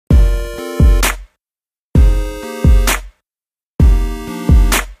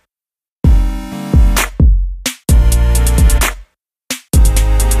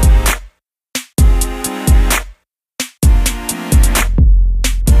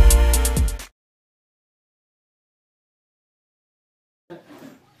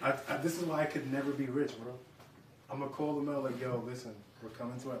This is why I could never be rich, bro. I'm gonna call them out like, yo, listen, we're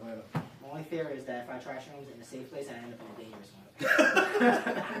coming to Atlanta. My only fear is that if I try shrooms in a safe place, I end up in a dangerous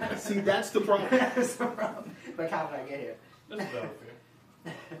one. See, that's the problem. That's the problem. Like, how did I get here? That's a valid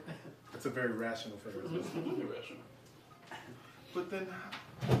fear. It's a very rational fear. It's completely rational. But then,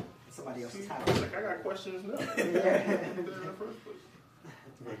 Somebody else's house. like, I got questions now. Yeah. In the first place.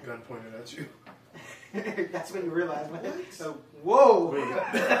 With a gun pointed at you. That's when you realize, man. So, whoa!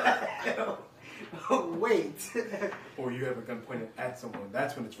 Wait. Or you have a gun pointed at someone.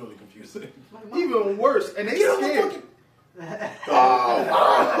 That's when it's really confusing. Even worse, and they scared. Oh,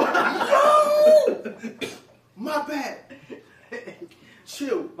 Yo! My bad.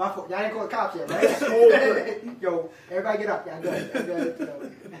 Chill. My fault. Y'all didn't call the cops yet, right? Yo, everybody get up. Y'all good.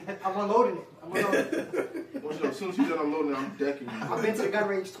 I'm unloading it. Well, as soon as you're done unloading, I'm decking you. I've been to the gun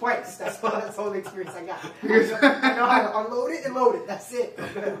range twice. That's all the experience I got. I know how to unload it and load it. That's it.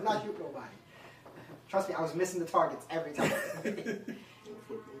 I'm not shooting nobody. Trust me, I was missing the targets every time.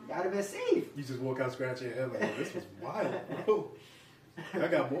 Y'all would have been safe. You just walk out scratching your head like, oh, this was wild, bro. I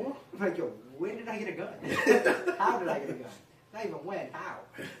got more? I'm like, yo, when did I get a gun? How did I get a gun? Not even when. How?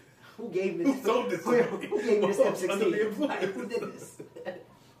 Who gave me this? Who sold this? Who gave me this Under the M16? influence. Like, who did this?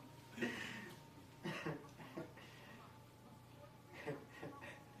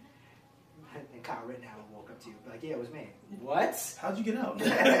 And Kyle Rittenhouse walk up to you, be like, yeah, it was me. What? How'd you get out? You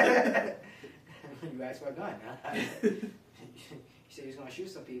asked for a gun. Huh? You said he was gonna shoot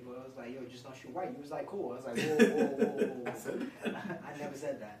some people. I was like, yo, just don't shoot white. He was like, cool. I was like, whoa. I said I never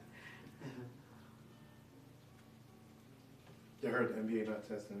said that. You heard the NBA not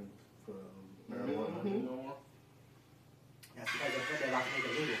testing for marijuana. No more. That's because they're about to make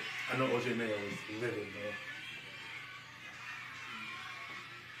it legal. I know OJ Mayo was livid, bro.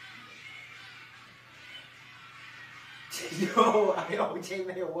 Yo, J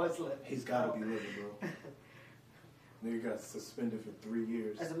Mayo was living. He's gotta be livid, bro. Nigga got suspended for 3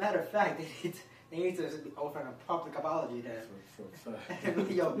 years. As a matter of fact, they need to offer a public apology test. For a fact.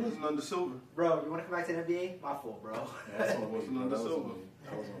 Yo, It wasn't under silver. bro, you want to come back to the NBA? My fault, bro. That's on me. Wasn't bro. under That was silver. on me.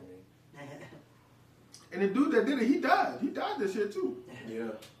 That was on me. And the dude that did it, he died. He died this year too. Yeah.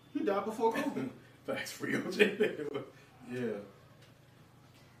 He died before COVID. Thanks for OJ Mayo. Yeah.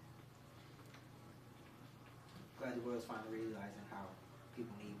 Glad the world's finally realizing how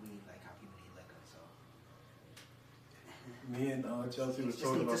people need weed, like how people need liquor. So Me and Chelsea was just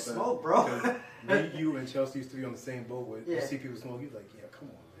talking need to about that. smoke, bro. 'Cause me, you, and Chelsea used to be on the same boat with. You Yeah. see people smoke, you're like, yeah, come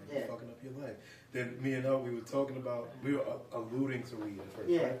on, man, Yeah. you're fucking up your life. Then me and her, we were talking about, we were alluding to weed at first,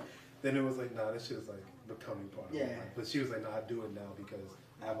 Yeah. right? Then it was like, nah, this shit is like becoming part of my Yeah. life. But she was like, nah, I do it now because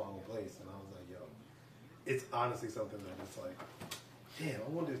I have my own place. And I was like, yo, it's honestly something that it's like, damn, I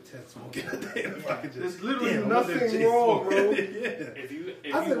wonder if Ted's smoking a damn if I could just. There's literally damn, I wonder if nothing Jay's wrong, smoking. bro. Yeah. If you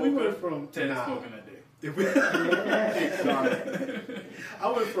I said we woke went up, from Ted nah. smoking that day. If we-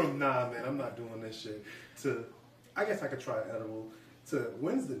 I went from nah, man, I'm not doing this shit to I guess I could try edible to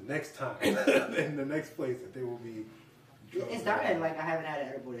when's the next time in the next place that there will be. it's dying. Like I haven't had an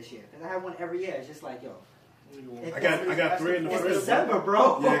edible this year because I have one every year. It's just like yo. I got 3 in the It's fridge. December,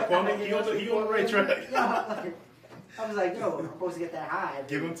 bro. Yeah, Kwame, he on the right track. Yeah, I was like, yo, I'm supposed to get that high.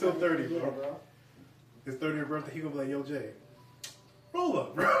 Give him till 30, yeah, bro. His 30th birthday, he gonna be like, yo, Jay, roll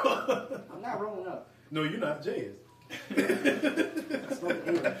up, bro. I'm not rolling up. No, you're not. Jay is.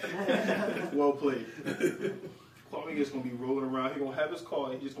 Well played. Kwame is gonna be rolling around. He gonna have his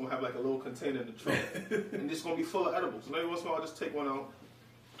car. He's just gonna have like a little container in the trunk, and it's gonna be full of edibles. And every once in a while, I'll just take one out.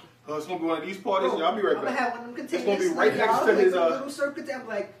 It's gonna be one of these parties. Yeah, I'll be right I'm gonna back. have one of them containers. It's gonna be right next to like his a little circuit. I'm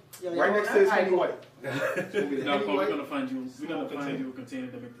like, yo, Right next to his Henny White. No, Henny we're White. gonna find you. We're gonna Small find you a container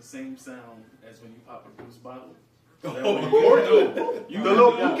that make the same sound as when you pop a Bruce bottle. Oh, That way you The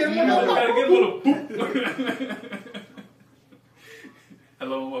little know, boop, get you one gotta more. get a little boop.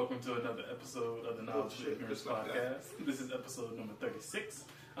 Hello and welcome to another episode of the Knowledge shit, and Ignorance just like Podcast. This is episode number 36.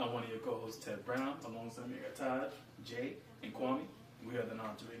 I'm one of your co-hosts, Ted Brown. Alongside me are Taj, Jay, and Kwame. We are the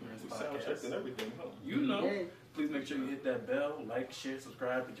Knowledge and Ignorance We sound checked and Podcast. everything, huh? You know. Yeah. Please make sure you hit that bell, like, share,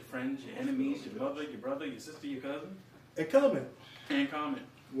 subscribe with your friends, your enemies, your mother, your brother, your sister, your cousin, Hey, comment. and comment.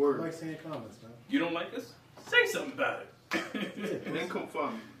 I Word. like saying comments, man. You don't like us? Say something about it. And then come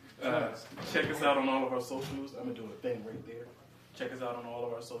find me. Check us out on all of our socials. I'm gonna do a thing right there. Check us out on all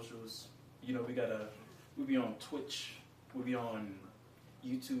of our socials. You know, we be on Twitch, we be on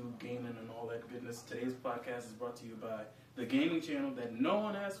YouTube, gaming, and all that goodness. Today's podcast is brought to you by the gaming channel that no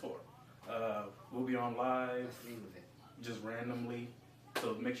one asked for. We'll be on live, just randomly.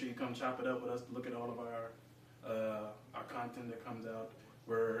 So make sure you come chop it up with us. Look at all of our content that comes out.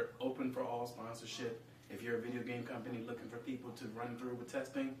 We're open for all sponsorship. If you're a video game company looking for people to run through with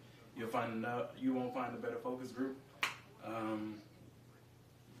testing, You won't find a better focus group.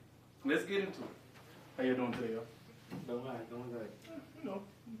 Let's get into it. How you doing today, yo? Doing good. You know,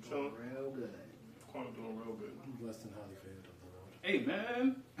 chilling. Real good. Quantum doing real good. Blessed and highly favored of the Lord. Hey,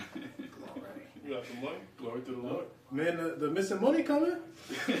 man. You got some money? Glory to the Lord. Man, the missing money coming?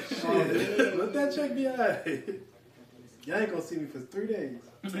 Shit, let that check be alright. Y'all ain't gonna see me for 3 days.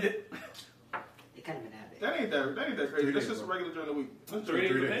 It kind of been happening. That ain't that crazy. 3 That's days, just a bro. regular during the week. That's 3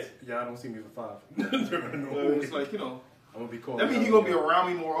 just- days. Y'all don't see me for 5. It's like, you know, I'm gonna be cold. that means he gonna be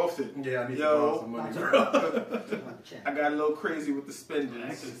around me more often. Yeah, I need to Yo. borrow some money, bro. I got a little crazy with the spending. I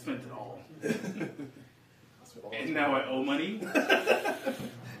actually spent it all. That's what all And now I owe money.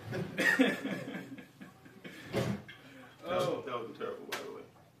 Oh. That was terrible, by the way.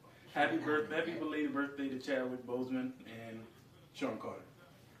 Happy belated birthday to Chadwick Boseman and Sean Carter.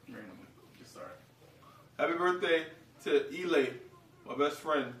 Randomly. Just sorry. Happy birthday to Elay, my best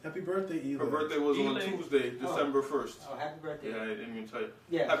friend. Happy birthday, Eli. Her birthday was on Elay. Tuesday, December 1st. Oh, happy birthday. Yeah, I didn't even tell you.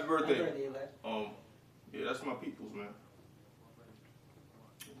 Yeah. Happy birthday. Eli. Yeah, that's my peoples, man.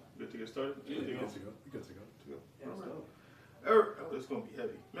 Good to get started? Yeah, Anything Good else? to go. Good to go. Yeah, All right. so- It's going to be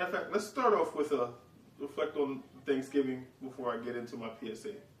heavy. Matter of fact, let's start off with reflect on Thanksgiving before I get into my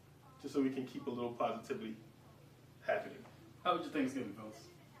PSA. Just so we can keep a little positivity happening. How was your Thanksgiving, fellas?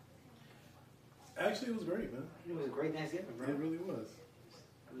 Actually, it was great, man. It was a great Thanksgiving, bro. It really was.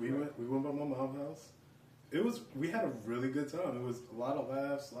 We went by my mom's house. We had a really good time. It was a lot of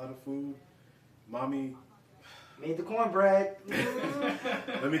laughs, a lot of food. Mommy, Made the cornbread.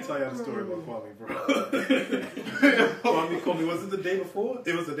 let me tell you the story about Kwame, bro. Kwame called me. Was it the day before?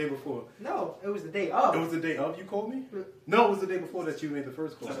 It was the day before. No, it was the day of. It was the day of you called me? No, it was the day before that you made the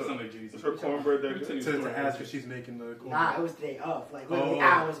first call. That sounds like Jesus. Is her cornbread that good? To ask if she's making the call. Nah, it was the day of. Like literally Oh.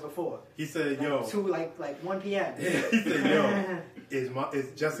 hours before. He said, Like, yo. 1 p.m. He said, yo, is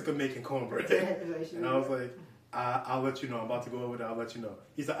Jessica making cornbread? And I was like, I'll let you know. I'm about to go over there. I'll let you know.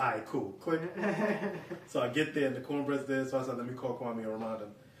 He said, all right, cool. Click. So I get there and the cornbread's there. So I said, let me call Kwame and remind him.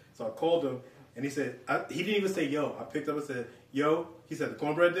 So I called him and he said, he didn't even say yo. I picked up and said, yo. He said, the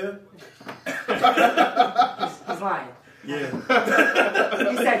cornbread there? He's lying. Yeah.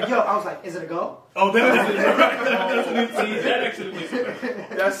 He said, yo. I was like, is it a go? Oh, that See, that actually makes it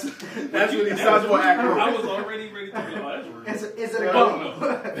better. That's really sounds more accurate. I was already ready to be like, oh, that's rude. Is it a I go? don't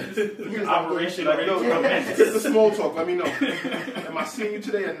know. He was Operation Like, ready no, to commence. it's the small talk. Let me know. Am I seeing you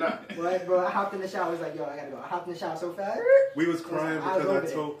today or not? Like, bro, I hopped in the shower. I was like, yo, I gotta go. I hopped in the shower so fast. We was crying I was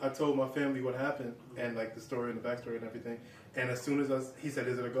because over I told my family what happened and like the story and the backstory and everything. And as soon as he said,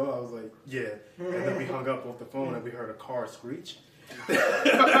 "Is it a go?" I was like, "Yeah." And then we hung up off the phone and we heard a car screech. So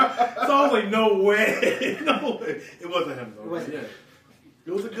I was like, "No way, no way!" It wasn't him though. It wasn't. Yeah.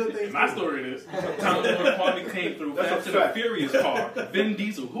 It was a good thing. My story is, time when Kwame came through That's a Fast and the fact. Furious car, Vin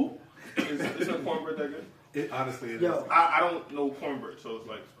Diesel, who? Is her cornbread that good? It honestly it Yo. is. I don't know cornbread, so it's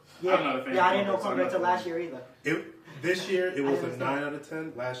like Yeah, I'm not a fan yeah, of I didn't know cornbread, so I'm cornbread till not last year either. This year it was I a understand. 9 out of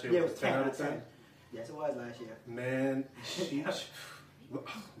 10. Last year Yeah, it was 10 out of 10. Yes, it was last year. Man,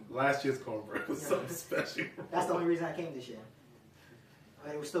 last year's cornbread was something special. That's the only reason I came this year.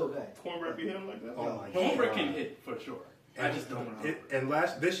 But it was still good. cornbread be hitting like that. Oh my Cornbread god. can hit for sure. I just don't know. And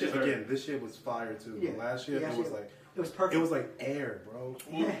this year Yes, sir. again, this year was fire too. Yeah. Last year Yeah, it was like It was perfect. it was like air, bro.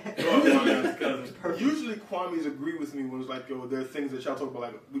 perfect. Usually Kwame's agree with me when it's like, yo, there are things that y'all talk about,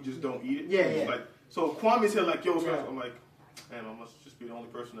 like, we just don't eat it. Yeah, It's yeah. Like, so Kwame's here like, yo, it's Yeah. I'm like, man, I must just be the only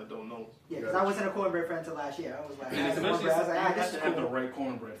person that don't know. Yeah, because I wasn't a cornbread friend until last year. I was like, I And had especially, cornbread. I was like, you ah, have this to is have the cool. right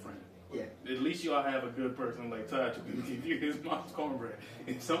cornbread friend. Yeah. At least y'all have a good person like Todd to give you his mom's cornbread.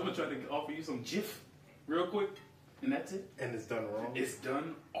 If someone tried to offer you some Jif real quick, and that's it, And it's done wrong. it's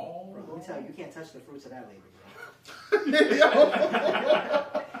done all Bro, let me tell you, you can't touch the fruits of that labor, bro.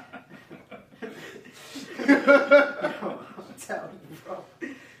 I'm telling you, bro.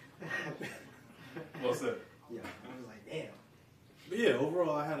 well said. Yeah, I was like, damn. But yeah,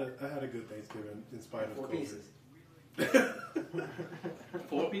 overall I had a good Thanksgiving in spite of 4 COVID. pieces.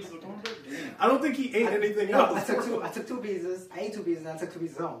 4 pieces of cornbread? Damn. I don't think he ate anything No, else. I took 2 pieces. I ate 2 pieces and I took 2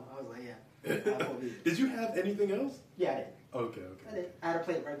 pieces home. I was like, yeah. I had 4 pieces. Did you have anything else? Yeah, I did. Okay, I okay. did. I had a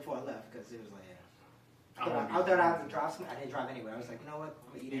plate right before I left because it was like, yeah. I don't I thought I had to drive some. I didn't drive anywhere. I was like, you know what?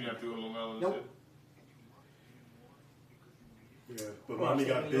 I'm going to eat You it. didn't have to go to Long Island Nope. Yeah, but Well, mommy upstate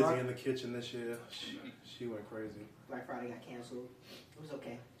got New busy York. in the kitchen this year. She went crazy. Black Friday got canceled. It was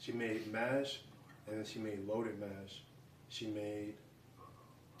okay. She made mash, and then she made loaded mash. She made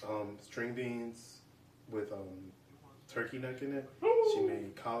string beans with turkey neck in it. She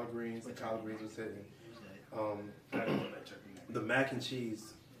made collard greens. The collard greens was hitting. It was good. I didn't know that turkey neck. The mac and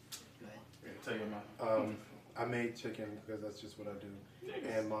cheese. Good. I gotta tell you my. I made chicken because that's just what I do.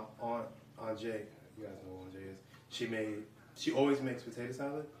 And my aunt Jake, you guys know who Aunt Jake is. She always makes potato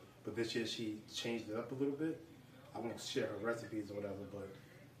salad, but this year she changed it up a little bit. I won't share her recipes or whatever, but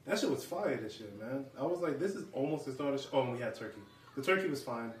that shit was fire this year, man. I was like, this is almost the start of oh, and we had turkey. The turkey was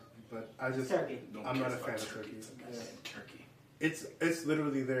fine, but I'm not a fan of turkey. Turkey. It's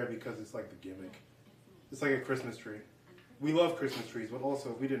literally there because it's like the gimmick. It's like a Christmas tree. We love Christmas trees, but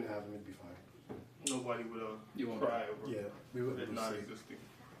also if we didn't have them, it'd be fine. Nobody would cry over we would it not existing.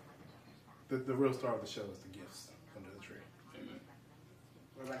 The real star of the show is the gifts under the tree. Amen.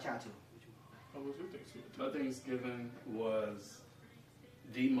 What about y'all two? How was your Thanksgiving? My Thanksgiving was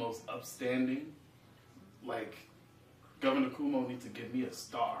the most upstanding. Like, Governor Cuomo needs to give me a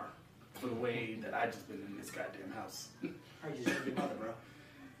star for the way that I just been in this goddamn house. I heard you Zoom your mother, bro.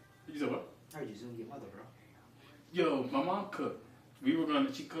 You said what? I heard you Zoom your mother, bro. Yo, my mom cooked.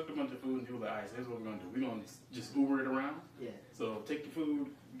 She cooked a bunch of food and she was like, all right, so here's what we're going to do. We're going to just Uber it around. Yeah. So take your food,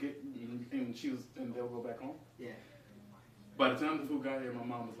 and they'll go back home. Yeah. By the time the food got here, my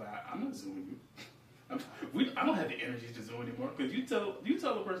mom was like, I'm not Zooming you. I don't have the energy to Zoom anymore. Because you tell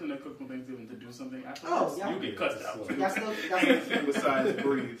a person that cooks on Thanksgiving to do something after you get cussed out. Y'all still Besides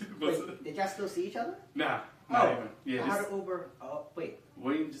breathe. did y'all still see each other? Nah, not even. Yeah, how to Uber? Oh, wait.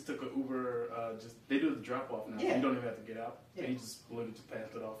 William just took an Uber. They do the drop off now. Yeah. You don't even have to get out. Yeah. And he just literally just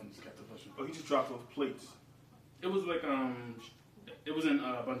passed it off and just kept it pushing. Oh, he just dropped off plates. It was like it was in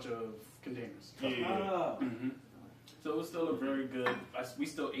a bunch of containers. Yeah. Oh. Mm-hmm. So it was still a very good. We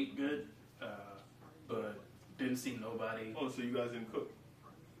still ate good, but didn't see nobody. Oh, so you guys didn't cook?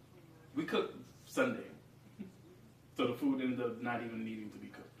 We cooked Sunday, so the food ended up not even needing to be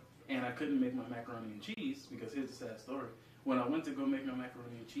cooked. And I couldn't make my macaroni and cheese because here's the sad story. When I went to go make my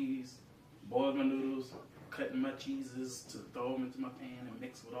macaroni and cheese, boiled my noodles, cutting my cheeses to throw them into my pan and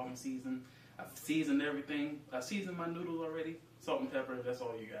mix with all my seasoning. I've seasoned everything. I seasoned my noodles already. Salt and pepper, that's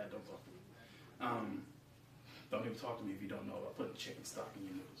all you got. Don't talk to me. Don't even talk to me if you don't know about putting chicken stock in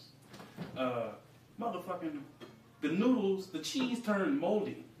your noodles. Motherfucking, the noodles, the cheese turned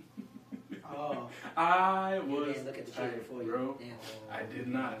moldy. Oh. I You was didn't look at the cheese before you. bro. Damn. I did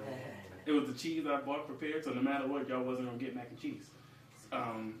not. It was the cheese I bought prepared, so no matter what, y'all wasn't gonna get mac and cheese.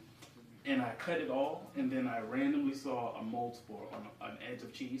 And I cut it all, and then I randomly saw a mold spore on an edge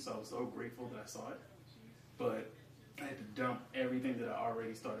of cheese, so I was so grateful that I saw it. But I had to dump everything that I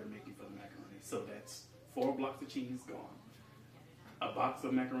already started making for the macaroni. So that's 4 blocks of cheese gone, a box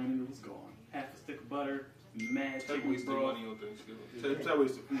of macaroni noodles gone, half a stick of butter, mad That chicken wasted broth. money on Thanksgiving. That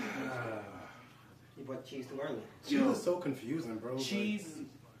wasted food. You bought cheese too early. Cheese is so confusing, bro. Cheese,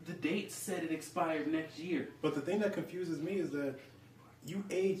 the date said it expired next year. But the thing that confuses me is that you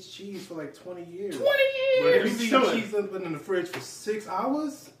age cheese for like 20 years. 20 But if years! you leave cheese up in the fridge for 6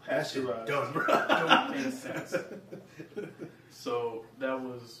 hours, that shit Pasteurized. done, bro. Don't make sense. So that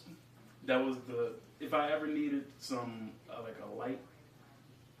was the, if I ever needed some like a light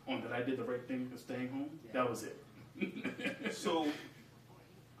on that I did the right thing for staying home, that was it. So,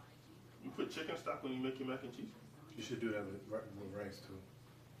 you put chicken stock when you make your mac and cheese? You should do that with rice too.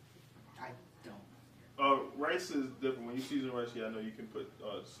 I don't. Rice is different. When you season rice, I know you can put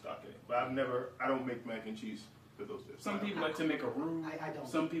stock in it. But I don't make mac and cheese for those days. Some people like to make a roux. I don't.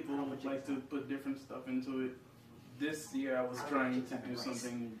 Some people I don't put like to put different stuff into it. This year I was trying to do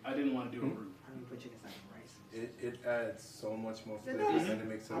something. I didn't want to do a roux. I don't put chicken stock in rice. It adds so much more It flavor does. and it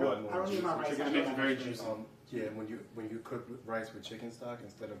makes it a I lot don't more need juicy. my rice. Chicken makes it very juicy. Yeah, when you cook rice with chicken stock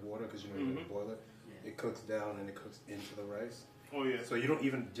instead of water, because you know you boil it, it cooks down and it cooks into the rice. Oh, yeah. So you don't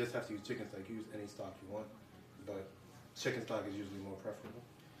even just have to use chicken stock. You use any stock you want, but chicken stock is usually more preferable.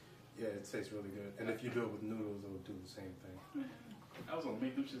 Yeah, it tastes really good. And if you do it with noodles, it will do the same thing. I was gonna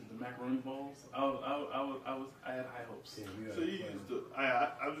make them shit the macaroni balls. I had high hopes. Yeah, you So you used to,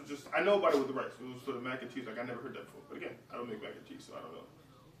 I know about it with the rice. It was for the mac and cheese. Like, I never heard that before. But again, I don't make mac and cheese, so I don't know.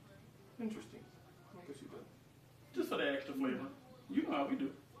 Interesting. I guess you did. Just for the extra flavor. You know how we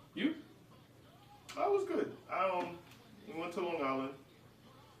do. You? I was good. We went to Long Island.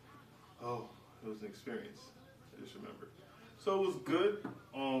 Oh, it was an experience. I just remembered. So it was good.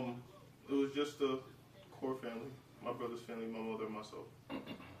 It was just a core family. My brother's family, my mother, and myself.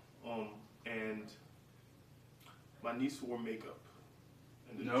 And my niece wore makeup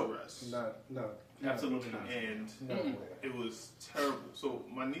and a dress. No. Absolutely not. And No. it was terrible. So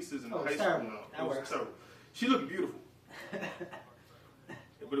my niece is in high it's school terrible. now. That It was works. terrible. She looked beautiful,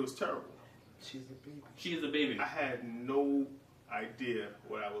 but it was terrible. She's a baby. She is a baby. I had no idea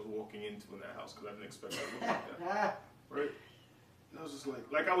what I was walking into in that house because I didn't expect it to look like that. Right? And I was just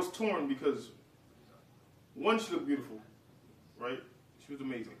like I was torn because one, she looked beautiful, right? She was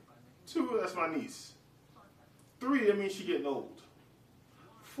amazing. Two, that's my niece. 3, that means she getting old.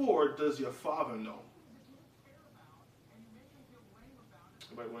 4, does your father know?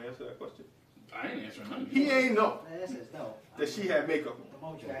 Anybody want to answer that question? I ain't answering none. He ain't know That says no. that she had makeup The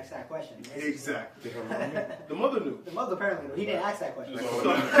moment you ask that question. Exactly. Did her mom know? The mother knew. The mother apparently knew. He didn't ask that question.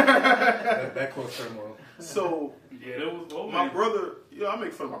 That caused turmoil. So, Yeah, it was over. my brother, you know, I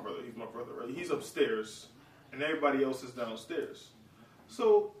make fun of my brother. He's my brother, right? He's upstairs, and everybody else is downstairs.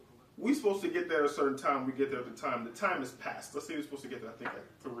 So, we supposed to get there at a certain time. We get there at the time. The time is past. Let's say we're supposed to get there, I think, at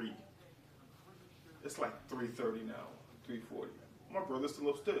 3. It's like 3:30 now, 3:40. My brother's still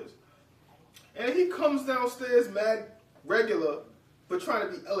upstairs. And he comes downstairs mad regular, but trying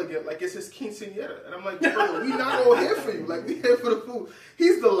to be elegant like it's his quinceañera. And I'm like, brother, we not all here for you. Like, we here for the food.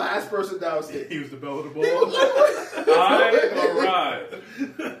 He's the last person downstairs. He was the belle of the ball. Alright.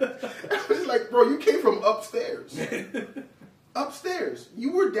 I was just like, bro, you came from upstairs. Upstairs.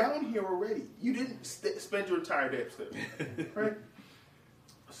 You were down here already. You didn't spend your entire day upstairs. Right?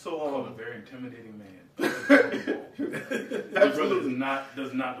 So, Called a very intimidating man. My brother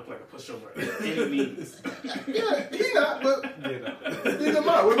does not look like a pushover by any means. yeah, he not, but Yeah. neither am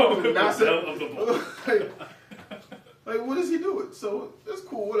I. We're Called not the belle of the ball. like, what is he doing? So, it's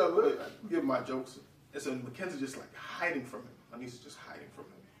cool, whatever. I give him my jokes. And so, Mackenzie's just like hiding from him. My niece is just hiding from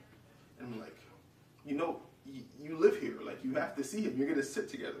him. And I'm like, you know, you live here. Like, you have to see him. You're going to sit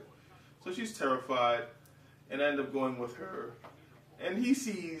together. So, she's terrified. And I end up going with her. And he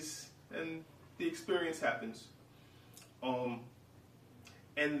sees, and the experience happens.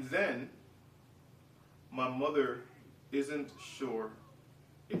 And then my mother isn't sure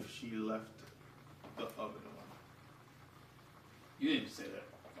if she left the oven on. You didn't say that.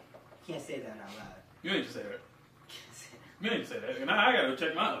 Can't say that out loud. You didn't say that. You didn't say that. And I gotta go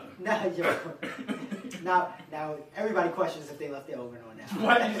check my oven. Now, yo. now, everybody questions if they left their oven on now.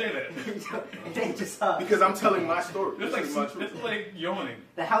 Why did you say that? It ain't just Because I'm telling my story. It's This is my truth. like yawning.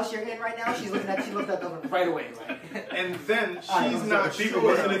 the house you're in right now. She looked at the oven right away. Like, And then I she's know. not People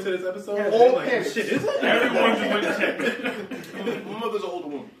sure. listening to this episode, Yeah. they're All like, panicked. shit, is it? Everyone just went to check. My mother's an older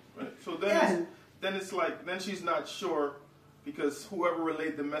woman, right? So then it's like, then she's not sure because whoever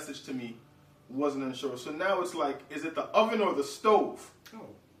relayed the message to me wasn't unsure. So now it's like, is it the oven or the stove? Oh,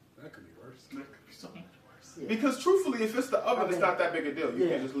 that could be worse. That could be so much worse. yeah. Because truthfully, if it's the oven, it's not that big a deal. You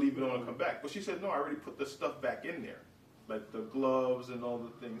Yeah. can just leave it on and come back. But she said, no, I already put the stuff back in there. Like the gloves and all the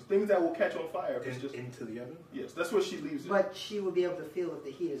things. Things that will catch on fire. If it's just Into the oven? Yes, that's where she leaves it. But she would be able to feel if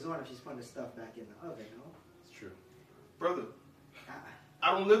the heat is on if she's putting the stuff back in the oven, no? It's true. Brother, Ah,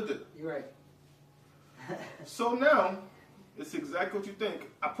 I don't live there. you're right. So now, it's exactly what you think.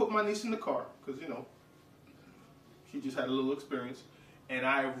 I put my niece in the car, because, you know, she just had a little experience. And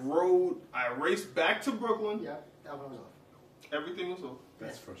I raced back to Brooklyn. Yeah, that one was off. Everything was off.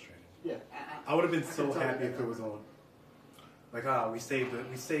 That's frustrating. Yeah. I would have been so happy if it was on. Like, we saved it.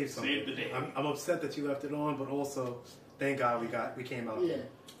 We saved something. Saved the day. I'm upset that you left it on, but also, thank God we came out. Yeah.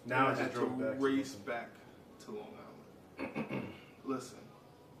 Now I And just had drove to back. race back to Long Island. Listen.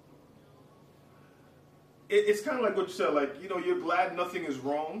 It's kind of like what you said. Like, you know, you're glad nothing is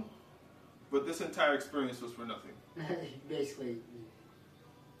wrong, but this entire experience was for nothing. Basically.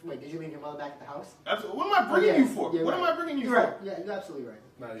 Wait, did you leave your mother back at the house? Absolutely. What am I bringing you for? Yeah, What right. am I bringing you You're for? right. Yeah, you're absolutely right.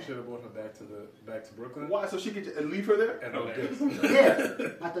 Nah, you should have brought her back to Brooklyn. Why? So she could leave her there? And no Okay. gifts. Yeah.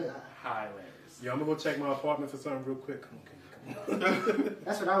 I thought, Hilarious. Yo, I'm gonna go check my apartment for something real quick. Come on.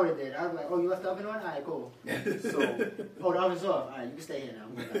 that's what I would have did. I was like, oh, you left the oven on? All right, cool. So Oh, the oven's off. All right, you can stay here now.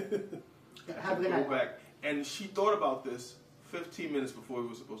 I'm going back. Have a good go night. back. And she thought about this 15 minutes before we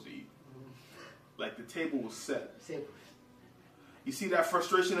were supposed to eat. Like the table was set. Say, You see that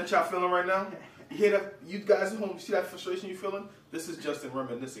frustration that y'all feeling right now? You hear that? You guys at home, you see that frustration you feeling? This is Justin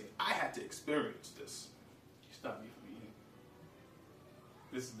reminiscing. I had to experience this. You stopped me from eating.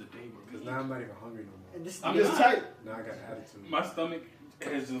 This is the day where we Because eat. now I'm not even hungry no more. and this, I'm yeah, just tight. Now I got an attitude. My stomach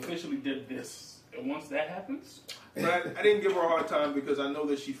has officially did this. And once that happens, But I didn't give her a hard time because I know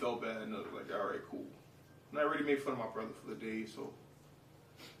that she felt bad. And I was like, all right, cool. And I already made fun of my brother for the day, so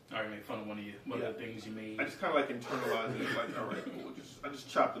I already made fun of one of the things you made. I just kind of like internalized it. Like, all right, cool. I just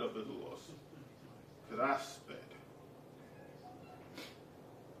chopped it up as a loss. Because I sped.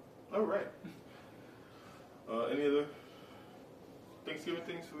 All right. Any other Thanksgiving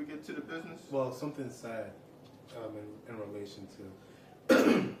things before we get to the business? Well, something sad in relation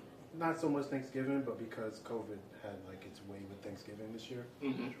to not so much Thanksgiving, but because COVID had like its way with Thanksgiving this year.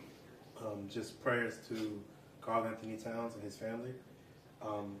 Mm-hmm. Just prayers to Carl Anthony Towns and his family.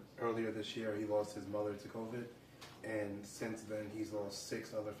 Earlier this year, he lost his mother to COVID, and since then, he's lost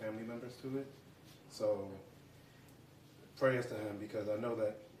 6 other family members to it. So, prayers to him, because I know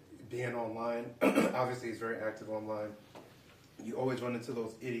that being online, obviously he's very active online. You always run into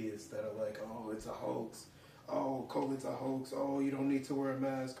those idiots that are like, oh, it's a hoax. Oh, COVID's a hoax. Oh, you don't need to wear a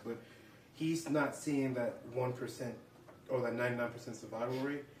mask. But he's not seeing that 1% or that 99% survival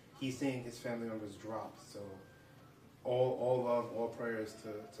rate. He's seeing his family members drop. So all love, all prayers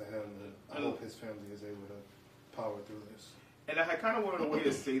to him. And I hope his family is able to power through this. And I kind of wanted a way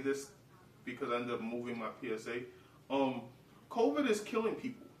to say this because I ended up moving my PSA. COVID is killing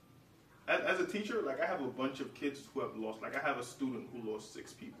people. As a teacher, like I have a bunch of kids who have lost, like I have a student who lost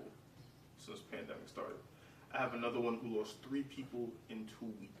 6 people since the pandemic started. I have another one who lost 3 people in 2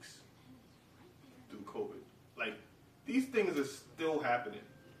 weeks through COVID. Like, these things are still happening.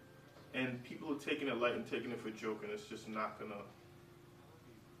 And people are taking it light and taking it for a joke, and it's just not gonna,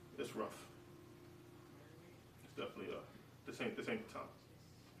 it's rough. It's definitely, this ain't the time.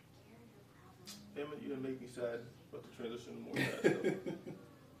 Damn it, you didn't make me sad about the transition to more sad stuff.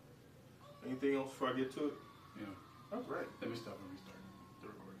 Anything else before I get to it? Yeah. All right. Let me stop and restart the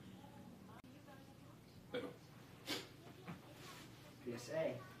recording. There you go. PSA.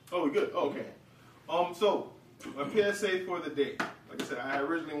 Oh, we good? Oh, okay. So, my PSA for the day. Like I said, I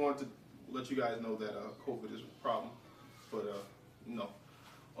originally wanted to let you guys know that COVID is a problem, but no.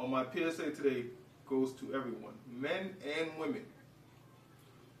 My PSA today goes to everyone, men and women.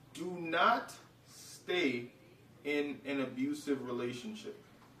 Do not stay in an abusive relationship.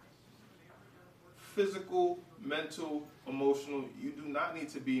 Physical, mental, emotional, you do not need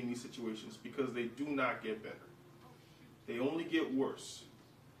to be in these situations because they do not get better. They only get worse,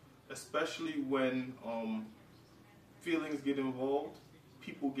 especially when feelings get involved,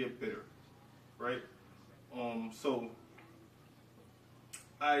 people get bitter, right? So,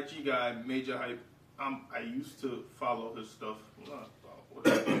 IG guy, Major Hype, I used to follow his stuff.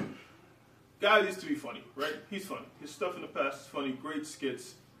 Whatever. Guy used to be funny, right? He's funny. His stuff in the past is funny, great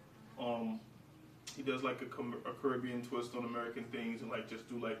skits. He does like a Caribbean twist on American things and like just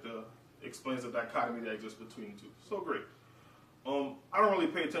do like explains the dichotomy that exists between the two. So great. I don't really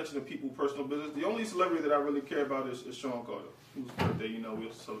pay attention to people's personal business. The only celebrity that I really care about is Sean Carter, whose birthday,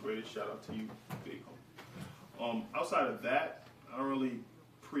 we'll celebrate. Shout out to you, big home. Outside of that, I don't really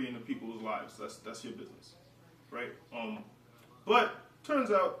pre into people's lives. That's your business, right? But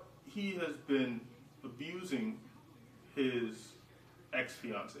turns out he has been abusing his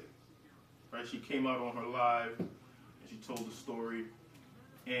ex-fiance. Right? She came out on her live and she told the story,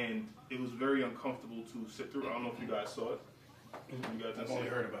 and it was very uncomfortable to sit through. I don't know if you guys saw it. You guys I've only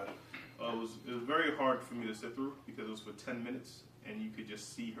heard about it. It was very hard for me to sit through because it was for 10 minutes, and you could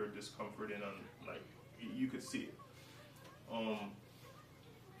just see her discomfort and like you could see it. A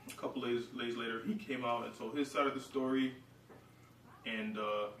couple days later, he came out and told his side of the story, and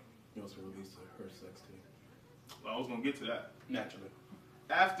He also released her sex tape. I was gonna get to that. Naturally.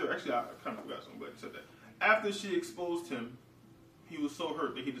 After, actually, I kind of forgot, so I'm glad you said that. After she exposed him, he was so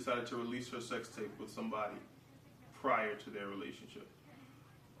hurt that he decided to release her sex tape with somebody prior to their relationship.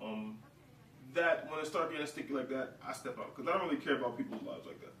 That, when it started getting sticky like that, I step out. Because I don't really care about people's lives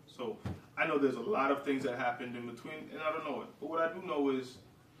like that. So, I know there's a lot of things that happened in between, and I don't know it. But what I do know is,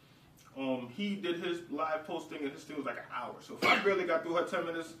 he did his live posting, and his thing was like an hour. So, if I barely got through her 10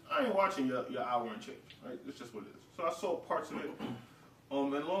 minutes, I ain't watching your hour and change, right? It's just what it is. So, I saw parts of it.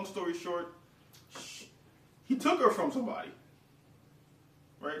 And long story short, he took her from somebody,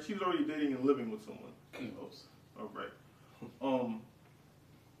 right? She was already dating and living with someone. Close. Oh, right.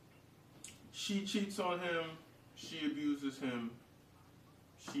 She cheats on him. She abuses him.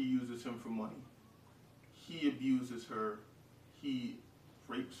 She uses him for money. He abuses her. He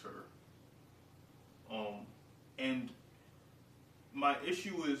rapes her. And my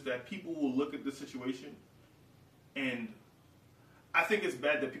issue is that people will look at the situation, and I think it's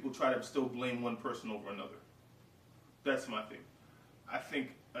bad that people try to still blame one person over another. That's my thing. I think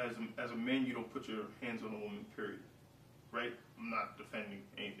as a man, you don't put your hands on a woman, period. Right? I'm not defending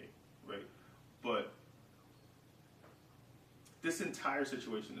anything, right? But this entire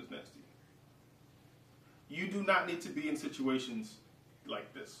situation is nasty. You do not need to be in situations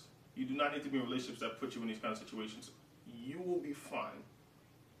like this. You do not need to be in relationships that put you in these kind of situations. You will be fine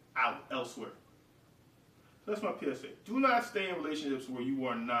out elsewhere. So that's my PSA. Do not stay in relationships where you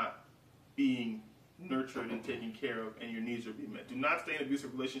are not being nurtured and taken care of and your needs are being met. Do not stay in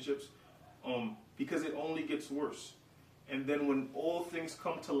abusive relationships because it only gets worse. And then when all things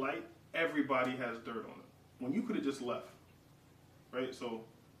come to light, everybody has dirt on it. When you could have just left. Right? So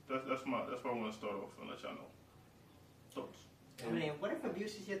that's why I want to start off and let y'all know. Thoughts? I mean, what if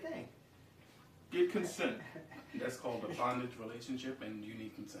abuse is your thing? Get consent. That's called a bondage relationship, and you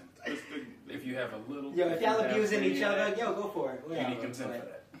need consent. If you have a little... Yo, if y'all abusing each other, yo, go for it. You need consent for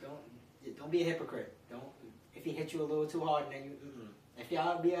that. Don't be a hypocrite. Don't. If he hit you a little too hard, then you. If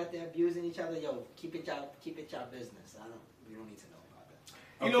y'all be out there abusing each other, yo, keep it y'all business. We don't need to know about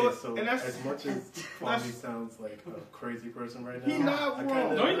that. You know what? So and that's, as much as Kwame sounds like a crazy person right now, he's not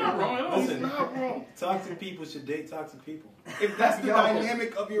wrong. No, he's not wrong at all. He's not wrong. Toxic people should date toxic people. If that's the Yo.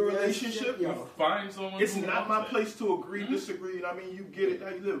 dynamic of your relationship, Yo. You find someone. it's who not wants my that. place to agree, disagree. And I mean, you get it how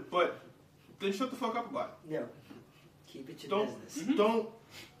you live, but then shut the fuck up about it. Yo, keep it your business.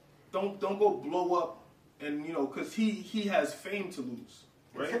 Don't go blow up, and because he has fame to lose,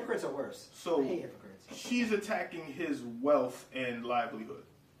 right? Hypocrites are worse. So I hate hypocrites. she's attacking his wealth and livelihood,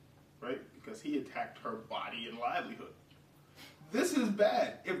 right? Because he attacked her body and livelihood. This is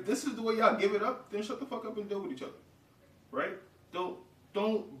bad. If this is the way y'all give it up, then shut the fuck up and deal with each other, right?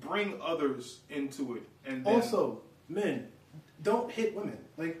 Don't bring others into it. And then, Also, men, don't hit women.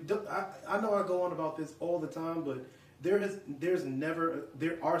 Like, I know I go on about this all the time, but there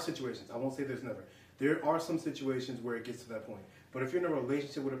are situations. I won't say there's never. There are some situations where it gets to that point. But if you're in a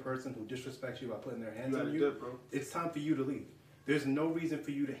relationship with a person who disrespects you by putting their hands on you, it's time for you to leave. There's no reason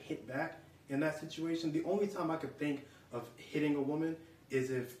for you to hit back in that situation. The only time I could think of hitting a woman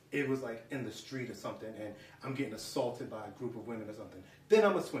is if it was like in the street or something and I'm getting assaulted by a group of women or something. Then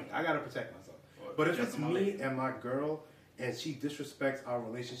I'm a swing. I gotta protect myself. But if it's me and my girl and she disrespects our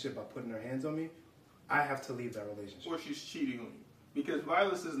relationship by putting her hands on me, I have to leave that relationship. or she's cheating on you, because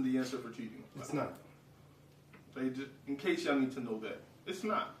violence isn't the answer for cheating. It's not. In case y'all need to know that, it's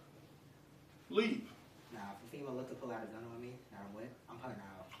not. Leave. Nah, if a female look to pull out a gun on me, and I'm with, I'm putting her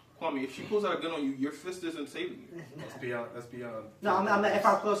out. Kwame, if she pulls out a gun on you, your fist isn't saving you. That's beyond. No, I'm if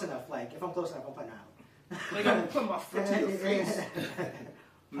I'm close enough, I'm putting her out. Like, I'm gonna put my foot to your face.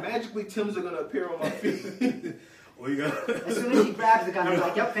 Magically, Tim's are gonna appear on my feet. Well, you got. As soon as she grabs the gun, I'm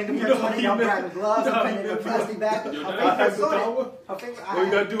like, yep, fingerprints on it, I'm grabbing the gloves, I'm putting it in the plastic bag. Her fingerprints on it. Her finger, All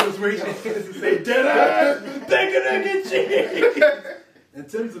you gotta do is raise your hands and say, "Dead ass, take a cheek." And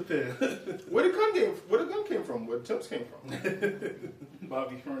Tim's a pin. Where the gun came from? Where Tim's came from?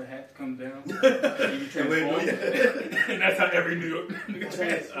 Bobby front hat comes down. You transform. And that's how every New York nigga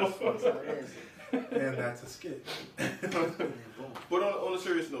transforms. And that's a skit. But on a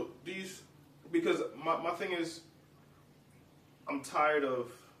serious note, because my thing is, I'm tired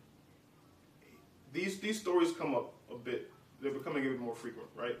of these stories come up a bit. They're becoming a bit more frequent,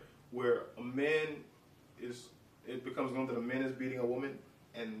 right? Where it becomes known that a man is beating a woman,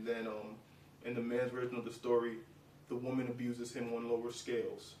 and then in the man's version of the story, the woman abuses him on lower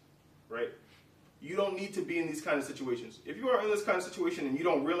scales, right? You don't need to be in these kind of situations. If you are in this kind of situation and you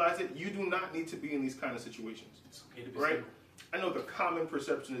don't realize it, you do not need to be in these kind of situations, right? I know the common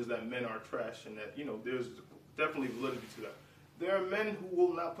perception is that men are trash and that, there's definitely validity to that. There are men who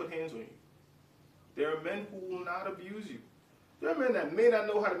will not put hands on you. There are men who will not abuse you. There are men that may not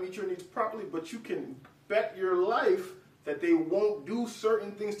know how to meet your needs properly, but you can bet your life that they won't do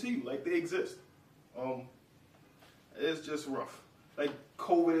certain things to you, like they exist. It's just rough. Like,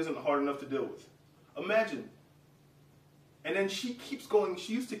 COVID isn't hard enough to deal with. Imagine. And then she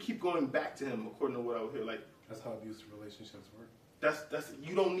used to keep going back to him, according to what I would hear. Like, that's how abusive relationships work.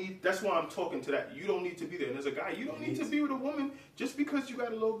 That's why I'm talking to that. You don't need to be there. And as a guy, you don't need to be with a woman just because you got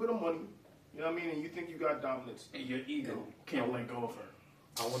a little bit of money. You know what I mean? And you think you got dominance. And your ego can't let go of her.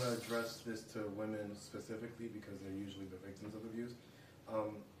 I want to address this to women specifically because they're usually the victims of abuse.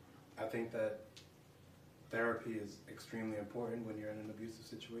 I think that therapy is extremely important when you're in an abusive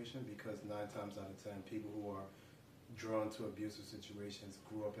situation because 9 times out of 10, people who are drawn to abusive situations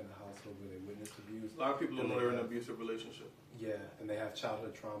grew up in a household where they witnessed abuse. A lot of people don't know they're in an abusive relationship. Yeah, and they have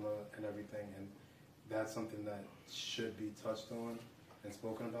childhood trauma and everything, and that's something that should be touched on and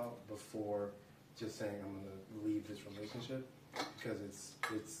spoken about before just saying I'm going to leave this relationship because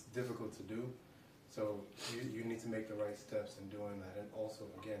it's difficult to do. So you need to make the right steps in doing that. And also,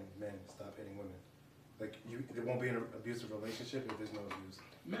 again, men, stop hitting women. Like, there won't be an abusive relationship if there's no abuse.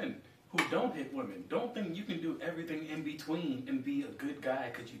 Men who don't hit women, don't think you can do everything in between and be a good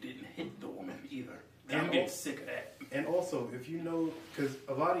guy because you didn't hit the woman either. I'm getting sick of that. And also, if you know, because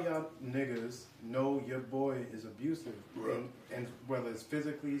a lot of y'all niggas know your boy is abusive, and whether it's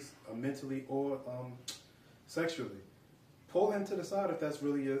physically, mentally, or sexually, pull him to the side if that's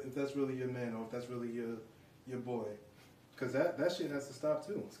really your man or if that's really your boy, because that shit has to stop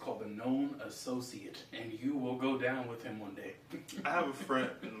too. It's called a known associate, and you will go down with him one day. I have a friend.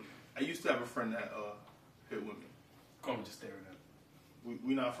 I used to have a friend that hit women. Come just staring at him.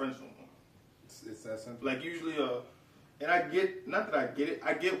 We not friends no more. It's that simple. Like usually, and I get, not that I get it,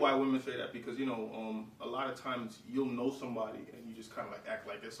 I get why women say that because, a lot of times you'll know somebody and you just kind of like act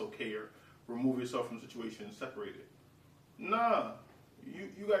like it's okay or remove yourself from the situation and separate it. Nah,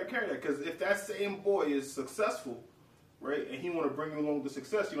 you you got to carry that, because if that same boy is successful, right, and he want to bring you along the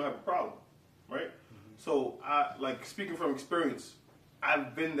success, you don't have a problem, right? Mm-hmm. So I like speaking from experience.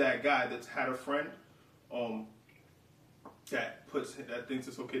 I've been that guy that's had a friend that thinks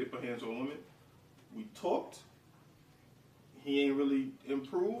it's okay to put hands on women. We talked. He ain't really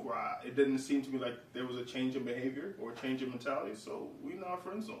improved. Or it didn't seem to me like there was a change in behavior or a change in mentality. So we not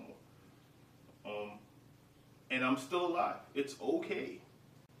friends no more. And I'm still alive. It's okay.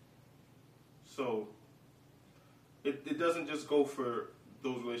 So it doesn't just go for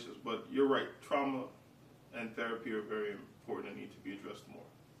those relationships. But you're right. Trauma and therapy are very important and need to be addressed more.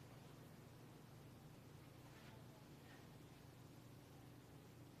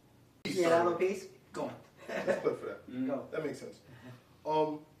 Yeah, that little piece? Go on. Let's clip for that. Go. That makes sense.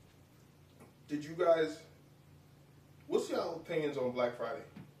 Did you guys, what's your opinions on Black Friday?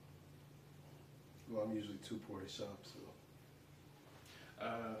 Well, I'm usually too poor to shop, so.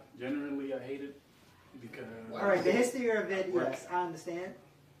 Generally, I hate it because. All right, the history of it, yes, I understand.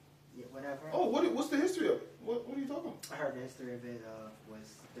 Yeah, whatever. Oh, what's the history of it? What are you talking about? I heard the history of it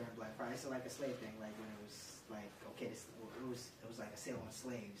was during Black Friday. So like a slave thing, like when it was like it was like a sale on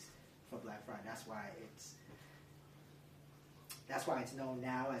slaves for Black Friday. That's why it's known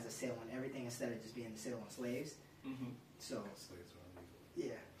now as a sale on everything instead of just being a sale on slaves. Mm-hmm. So slaves are illegal.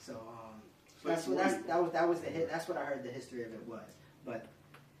 Yeah. So that was the hit. That's what I heard the history of it was. But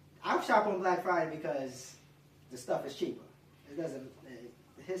I shop on Black Friday because the stuff is cheaper. It doesn't.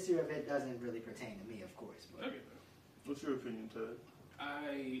 The history of it doesn't really pertain to me, of course. But. Okay. What's your opinion, Ted?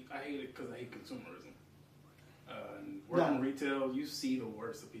 I hate it because I hate consumerism. Working retail, you see the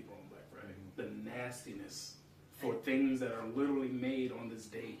worst of people on Black Friday. The nastiness for things that are literally made on this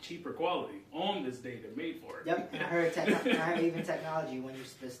day, cheaper quality on this day they're made for it. Yep, and I heard even technology, when you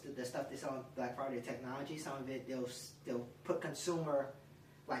the stuff they sell on Black Friday, technology, some of it they'll put consumer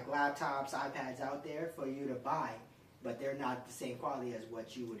like laptops, iPads out there for you to buy, but they're not the same quality as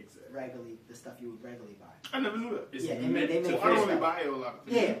what you would the stuff you would regularly buy. I never knew that. It's yeah, they make I don't really buy a lot of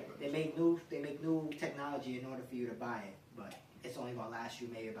things. Yeah, they make new technology in order for you to buy it, but it's only gonna last you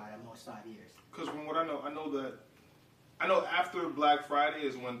maybe about at most 5 years. Because from what I know after Black Friday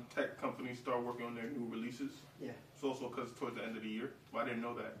is when tech companies start working on their new releases. Yeah. It's also because it's towards the end of the year. But I didn't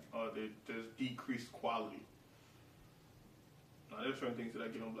know that. There's decreased quality. There's certain things that I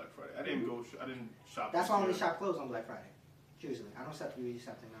get on Black Friday. I didn't shop. That's why I only shop clothes on Black Friday. Usually, I don't shop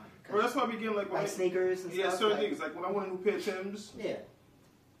technology. Well, that's why I be getting like sneakers and stuff. Certain things. Like when I want a new pair of Timbs. Yeah.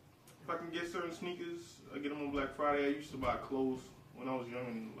 If I can get certain sneakers, I get them on Black Friday. I used to buy clothes when I was young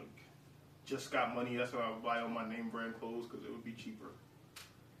and like just got money. That's why I would buy all my name brand clothes because it would be cheaper.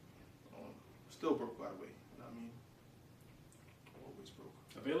 Still broke, by the way. You know what I mean? Always broke.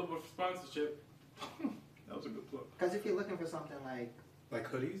 Available for sponsorship. That was a good plug. Because if you're looking for something like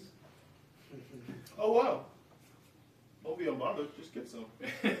hoodies. Oh wow. Don't be unbothered. Just get some.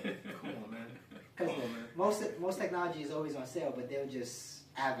 Come on, man. Because most technology is always on sale, but they'll just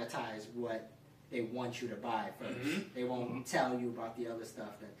advertise what they want you to buy first. Mm-hmm. They won't tell you about the other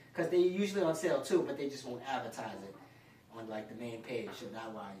stuff because they're usually on sale too, but they just won't advertise it on like the main page. So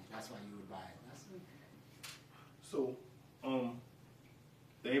that's why you would buy it. So,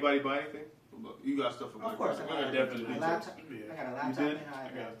 did anybody buy anything? You got stuff for Black Friday? Of course, I got a laptop. I got a laptop. You did? And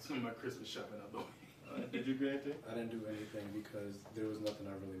I got some of my Christmas shopping out the way. Did you get anything? I didn't do anything because there was nothing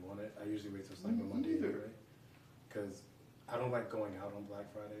I really wanted. I usually wait till Cyber Monday anyway. Because I don't like going out on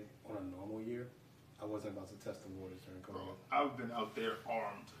Black Friday on a normal year. I wasn't about to test the waters during COVID. I've been out there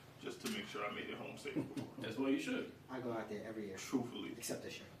armed just to make sure I made it home safe before. That's what you should. I go out there every year. Truthfully. Except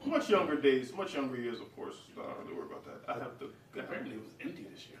this year. Much younger years, of course. I don't really worry about that. I have to. Apparently it was empty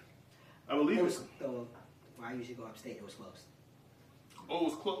this year. I believe it was. Where I usually go upstate, it was closed. Oh, it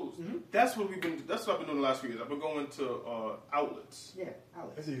was closed. Mm-hmm. That's what I've been doing the last few years. I've been going to outlets. Yeah,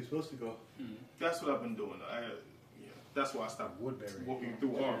 outlets. That's where you're supposed to go. Mm-hmm. That's what I've been doing. That's why I stopped Woodbury. Walking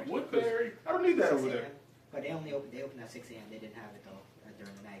through arms. Woodbury. I don't need that over there. But they opened at 6 a.m. They didn't have it though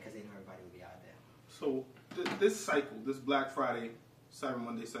during the night because they knew everybody would be out there. So this cycle, this Black Friday, Cyber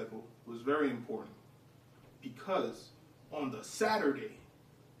Monday cycle, was very important because on the Saturday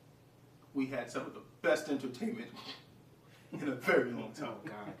we had some of the best entertainment in a very long time. Oh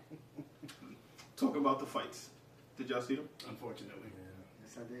God! Talking about the fights. Did y'all see them? Unfortunately, yeah.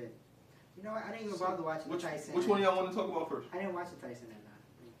 Yes, I did. You know what? I didn't even bother watching the Tyson. Which one y'all want to talk about first? I didn't watch the Tyson and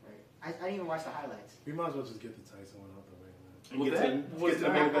I didn't even watch the highlights. We might as well just get the Tyson one out the way, man. Get to the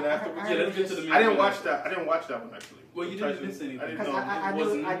main event after. Yeah, let's get to the main event. I didn't watch that. I didn't watch that one actually. Well, you didn't miss anything. Because I knew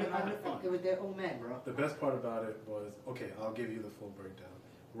it was their old man, bro. The best part about it was, okay, I'll give you the full breakdown.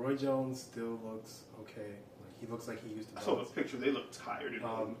 Roy Jones still looks okay. Like He looks like he used to I saw the box. picture. They look tired.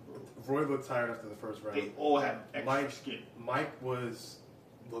 Roy looked tired after the first round. They all had extra skin. Mike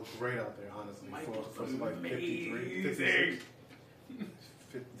looked great out there, honestly. Mike for was like 53, 56.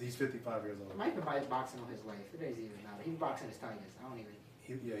 He's 55 years old. Mike been boxing all his life. It doesn't even matter. He boxing his tigers. I don't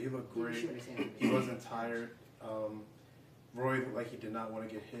even. He looked great. He wasn't tired. Roy looked like he did not want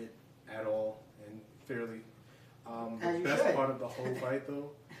to get hit at all, and fairly. The best part of the whole fight,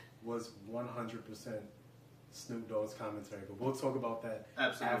 though, was 100% Snoop Dogg's commentary. But we'll talk about that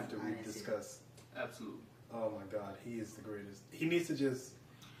after we discuss. Absolutely. Oh my God, he is the greatest. He needs to just.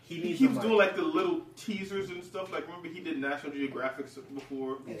 He keeps doing like the little teasers and stuff. Like remember he did National Geographic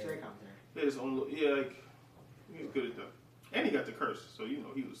before. Yeah, it's very commentary. He had his own little, like he was good at that. And he got the curse, so you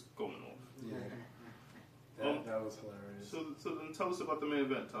know he was going off. Yeah. That was hilarious. So then tell us about the main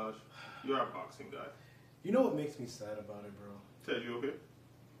event, Taj. You're our boxing guy. You know what makes me sad about it, bro? Ted, you okay?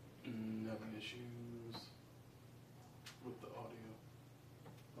 Having issues with the audio.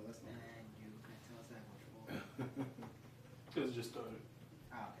 Oh, that's not. And you can tell us that much more. Because it just started.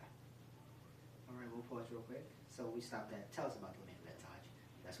 Oh, okay. All right, we'll pause real quick. So we stopped at. Tell us about the main event, Taj.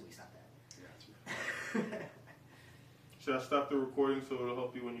 That's what we stopped at. Gotcha. Should I stop the recording so it'll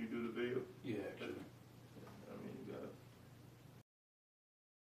help you when you do the video? Yeah, actually. I mean, you got it.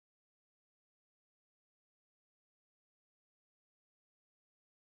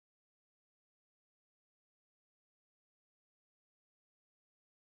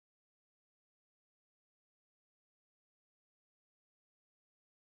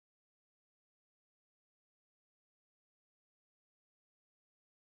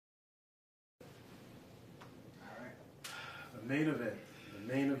 The main event.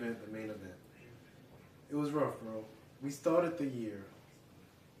 It was rough, bro. We started the year.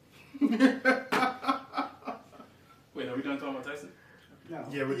 Wait, are we done talking about Tyson? No.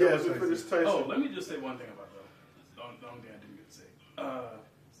 Yeah, we're Yeah, done we with finished Tyson. Tyson. Oh, let me just say one thing about the only thing I didn't get to say.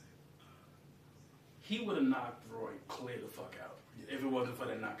 He would have knocked Roy clear the fuck out if it wasn't for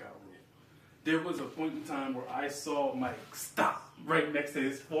that knockout rule. There was a point in time where I saw Mike stop right next to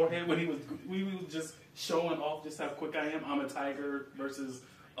his forehead when we was just showing off just how quick I am. I'm a tiger versus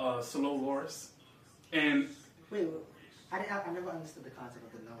Slow Loris. And Wait, I never understood the concept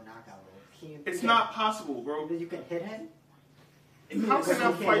of the no knockout rule. It's not possible, bro. You can hit him. How can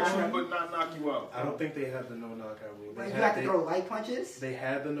I fight knock you him? but not knock you out? I don't think they had the no knockout rule. But you have to throw light punches. They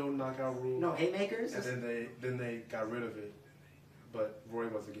had the no knockout rule. No haymakers. And then they got rid of it. But Roy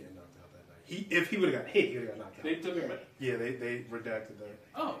wasn't getting knocked out that night. If he would have got hit, he would have got knocked out. they took it back. Yeah, they redacted that.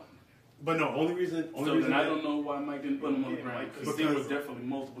 Oh. But no, only reason Then I don't know why Mike didn't put him on the ground. Because there was Because- definitely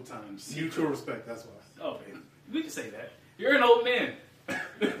multiple times. Mutual respect, that's why. Okay, we can say that. You're an old man.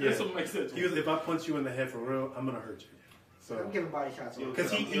 That's what makes sense. He was, if I punch you in the head for real, I'm gonna hurt you. So I'm giving body shots. Yeah,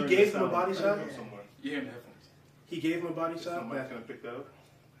 because he I'm hearing gave the him a sound body shot. somewhere. You hear the headphones? He gave him a body shot. Somebody's That, gonna pick that up.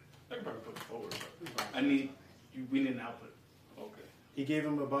 I can probably put it forward. But we need an output. Okay. he gave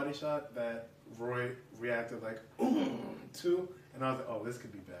him a body shot that Roy reacted like to, and I was like, oh, this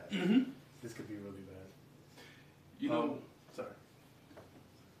could be bad. Mm-hmm. This could be really bad. You know, sorry.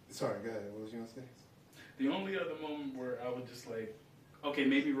 Sorry, go ahead. What was you gonna say? The only other moment where I was just like, okay,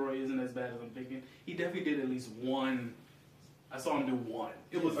 maybe Roy isn't as bad as I'm thinking. He definitely did at least one. I saw him do one.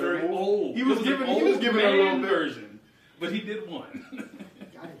 It was very old. He was It giving an a old little man bit. version, but he did one.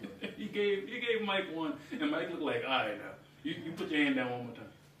 Gotta do it. he gave Mike one, and Mike looked like, all right, now you put your hand down one more time.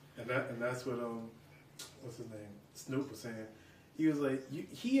 And that's what what's his name? Snoop was saying. He was like,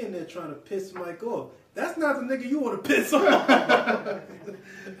 he in there trying to piss Mike off. That's not the nigga you want to piss off.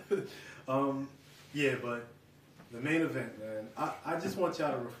 Yeah, but the main event, man. I just want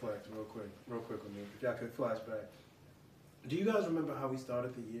y'all to reflect real quick with me. If y'all could flash back. Do you guys remember how we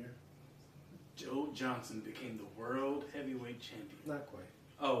started the year? Joe Johnson became the world heavyweight champion. Not quite.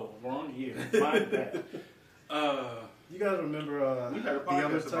 Oh, wrong year. My bad. You guys remember We had a the other podcast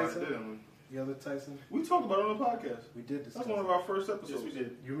about it, Tyson? didn't we? The other Tyson? We talked about it on the podcast. We did discuss. That's one of our first episodes. Yes, we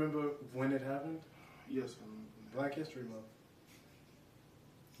did. You remember when it happened? Yes. Black History Month.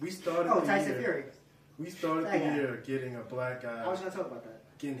 We started Oh, the Tyson year. Fury. We started That the guy. year getting a black guy I was gonna talk about that.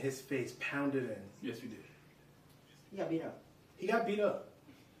 getting his face pounded in. Yes, we did. He got beat up. He got beat up.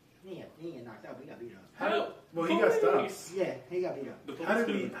 He ain't get knocked out, but he got beat up. How? Well, he got stopped. Police. Yeah, he got beat up. The How police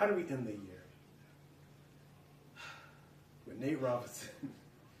did we could've- end the year? With Nate Robinson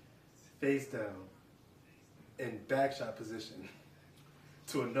face down in backshot position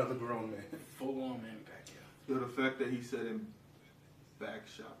to another grown man. Full on man back here. The fact that he said in back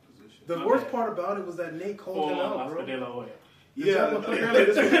shot position. The My worst bad. part about it was that Nate called him Full on out, Oscar bro. De La Hoya. Yeah, apparently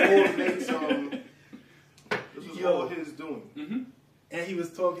this was all Nate's. This was Yo. all his doing. Mm-hmm. And he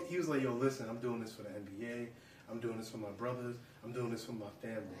was talking. He was like, "Yo, listen, I'm doing this for the NBA. I'm doing this for my brothers. I'm doing this for my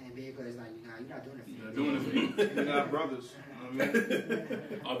family. NBA players like, nah, you're not doing it for You're not doing it for you. You're not brothers. You know what I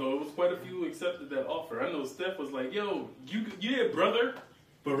mean? Although it was quite a few who accepted that offer. I know Steph was like, "Yo, yeah, brother."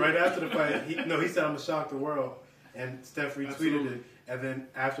 But right after the fight, he said, "I'm gonna shock the world," and Steph retweeted Absolutely. it. And then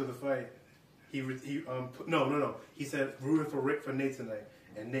after the fight, he said rooting for Nate tonight,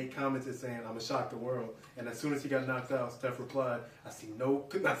 and Nate commented saying, "I'm gonna shock the world." And as soon as he got knocked out, Steph replied, "I see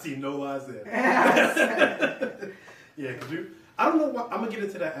no lies there." Yeah, because I don't know what I'm gonna get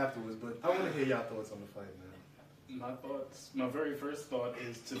into that afterwards, but I want to hear y'all thoughts on the fight, man. My very first thought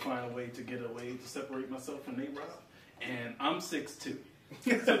is to find a way to get away to separate myself from Nate Robb, and I'm 6'2".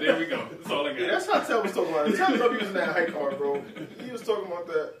 So there we go. That's all I got. Yeah, that's how Tel was talking about it. Tel was using that height card, bro. He was talking about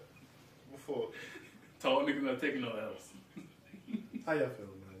that before. Tall niggas not taking no L's. How y'all feel,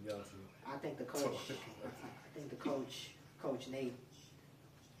 man? Y'all too. I think the coach, Coach Nate,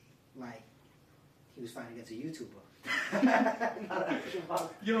 like, he was fighting against a YouTuber.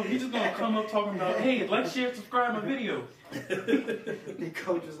 Yo, he just gonna come up talking about, "Hey, like, share, subscribe my video." The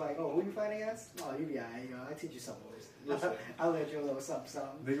coach was like, "Oh, who you fighting against? Oh, you be alright, yo. I'll teach you something. I'll let you a little something.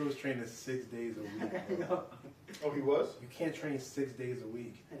 Nigga was training 6 days a week. Bro. Oh, he was? You can't train 6 days a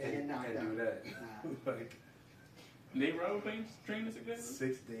week and do that. Like, Nate Robb trained 6 days?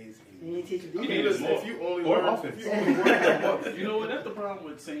 6 days a You week. need to teach You him. need more. If you only Or work, offense. if you only work a month, You know what? That's the problem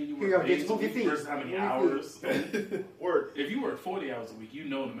with saying you Here you work go, days bitch. a Move your week feet. versus how many Move your hours. work. If you work 40 hours a week, you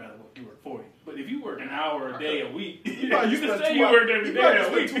know no matter what, you work 40. But if you work an hour a day a week, you probably can spend say 2 you hours- work every you day probably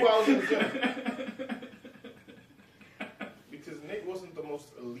a week. spend 2 hours in the gym. Because Nate wasn't the most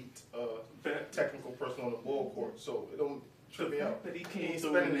elite technical person on the ball court, so it don't trip me out. But he He came ain't through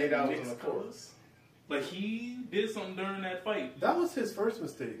spending in 8 hours mixed on the court. colors. Like, he did something during that fight. That was his first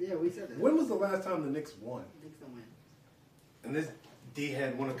mistake. Yeah, we said that. When was the last time the Knicks won? Knicks don't win. And this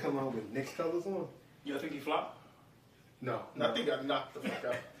D-head want to come out with Knicks colors on? You think he flopped? No. Nothing got knocked the fuck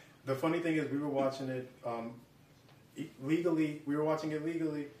out. The funny thing is we were watching it legally. We were watching it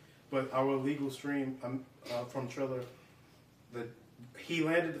legally, but our legal stream from Triller, he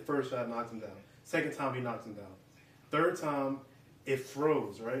landed the first shot, knocked him down. Second time, he knocked him down. Third time, it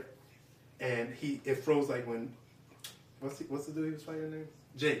froze, right? And it froze like when, what's the dude he was fighting name?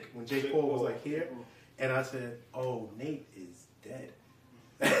 Jake. When Jake Paul was like here. And I said, "Oh, Nate is dead."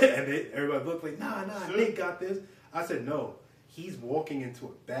 And everybody looked like, nah, Nate got this. I said, "No, he's walking into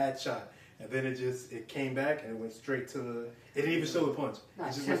a bad shot." And then it came back and it went straight to it didn't even show the punch. It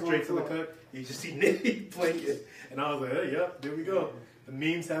just went straight to the cut. You just see Nate blinking. And I was like, "Hey, yep, there we go. The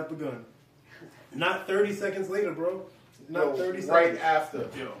memes have begun." Not 30 seconds later, bro. Not 30 seconds. Right after.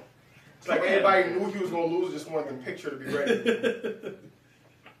 Yo. It's like everybody knew he was going to lose, just wanted the picture to be ready.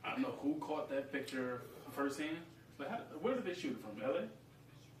 I don't know who caught that picture firsthand. But where did they shoot it from? LA?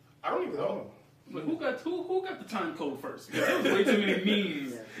 I don't even know. Like, who got the time code first? Because there was way too many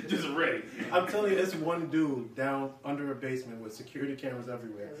memes just ready. I'm telling you, this one dude down under a basement with security cameras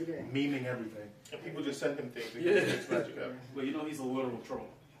everywhere, memeing everything. And people just send him things. Yeah. It's magic happen. But you know he's a literal troll.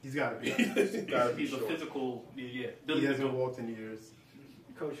 He's got to be. He's a physical, He hasn't walked in years.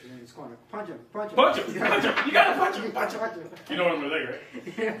 Coach was in his corner. Punch him. Punch him. Punch him! Punch him! You gotta punch him! Punch him. Punch him. You know what I'm gonna say,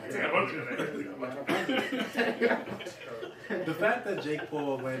 right? You gotta punch him. The fact that Jake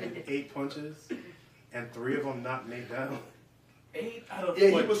Paul landed 8 punches and 3 of them knocked Nate down. 8 out of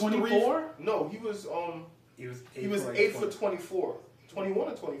Yeah, what, he was 24? No, he was He was 8 for 24. 21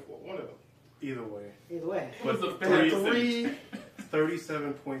 or 24, one of them. Either way. Either way. What's the Three- three?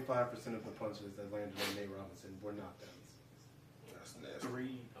 37.5% of the punches that landed on Nate Robinson were knockdowns. That's nasty. 3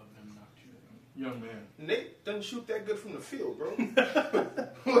 of them knocked you down. Young man. Nate doesn't shoot that good from the field, bro.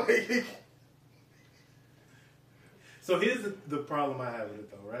 Like, So here's the problem I have with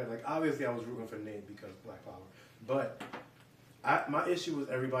it, though, right? Like, obviously, I was rooting for Nate because Black Power. But my issue was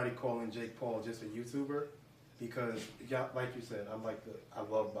everybody calling Jake Paul just a YouTuber because, like you said, I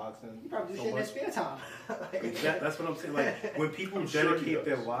love boxing. You probably do so shit in much. their spare time. That's what I'm saying. Like, when people I'm sure he dedicate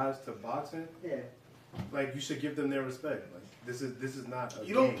their does. lives to boxing, Yeah. like, you should give them their respect. Like, this is not a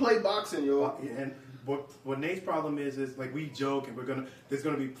you don't game. play boxing, yo. And what Nate's problem is like we joke and there's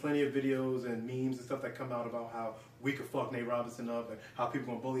gonna be plenty of videos and memes and stuff that come out about how we could fuck Nate Robinson up and how people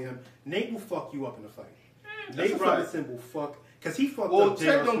gonna bully him. Nate will fuck you up in a fight. Nate Robinson will fuck because he fucked Well, up. Ted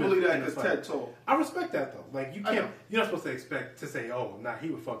J.R. don't Smith believe that in a because fight. Ted told. I respect that though. Like you I can't, know. you're not supposed to expect to say, "Oh, nah, he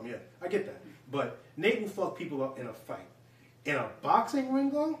would fuck me up." I get that, but Nate will fuck people up in a fight. In a boxing ring,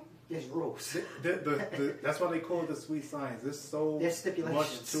 though, There's rules. that's why they call it the sweet science. There's so There's stipulations.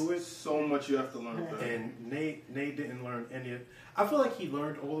 much to it. So much you have to learn. Bro. And Nate didn't learn any of it. I feel like he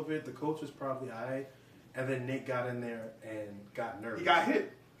learned all of it. The coach was probably alright. And then Nate got in there and got nervous. He got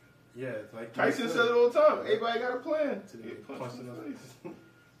hit. Yeah, it's like Tyson says it all the time. Everybody got a plan. Punch in the face.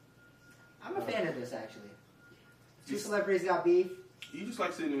 I'm a fan of this, actually. Two celebrities got beef. You just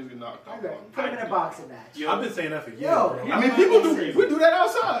like seeing niggas get knocked out. Put them in a boxing match. I've been saying that for years, Yo, bro. I mean, people do. We do that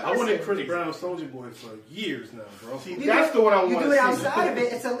outside. I wanted Chris Brown Soulja Boy for years now, bro. See, that's the one I want to see. You do it outside of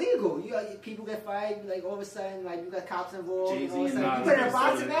it, it's illegal. People get fired, like all of a sudden, like you got cops involved. Jay-Z all of a and sudden, you Nas put it in a been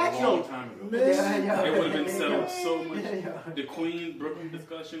boxing settled match, a long yo. time ago. Yeah. It would have been settled so much. Yeah. The Queen Brooklyn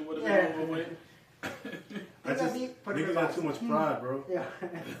discussion would have been over with. Niggas got too much pride, bro. Yeah.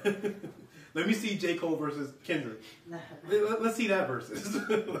 Let me see J. Cole versus Kendrick. Let's see that versus.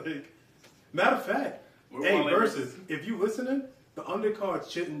 Like, matter of fact, hey, versus. If you listening, the undercard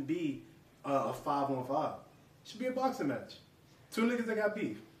shouldn't be a 5-on-5. It should be a boxing match. Two niggas that got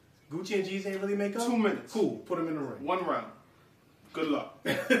beef. Gucci and Jeezy ain't really make up. 2 minutes. Cool. Put them in the ring. 1 round. Good luck.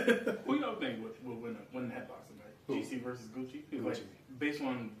 Who y'all think will win that boxing match? Who? GC versus Gucci? Gucci. Like, based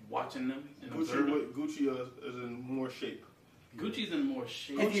on watching them and observing. Gucci is in more shape. Gucci's in more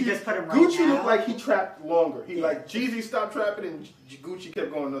shape. If you just put him right Gucci now, looked like he trapped longer. He Yeah. like Jeezy stopped trapping and Gucci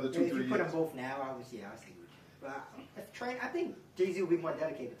kept going another 2-3 if you years. put them both now, I would say Gucci. But if Train, I think Jay-Z will be more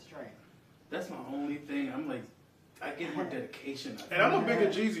dedicated to Train. That's my only thing. I'm like, I get more dedication. And I'm a bigger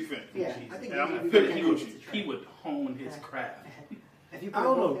Jeezy fan. Yeah, I think And I'm Jay-Z a will be big more Gucci. dedicated to He Train. would hone his craft. If you put I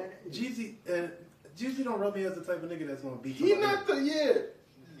them don't both know. Jeezy don't rub me as the type of nigga that's gonna beat He somebody. not the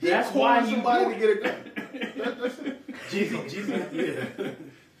He That's calling why you somebody do to get it done. That's it. Jeezy, yeah.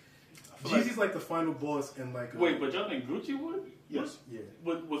 Jeezy's like the final boss in like. Wait, but y'all think Gucci would? Yes. Yeah.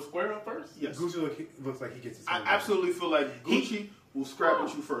 Would square up first? Yes. Gucci looks like he gets his. I hand absolutely feel like Gucci will scrap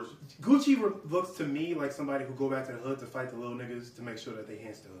at you first. Gucci looks to me like somebody who go back to the hood to fight the little niggas to make sure that they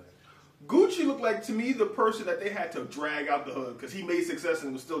hands still in. Gucci looked like to me the person that they had to drag out the hood because he made success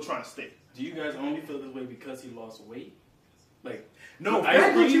and was still trying to stay. Do you guys only feel this way because he lost weight? Like, No,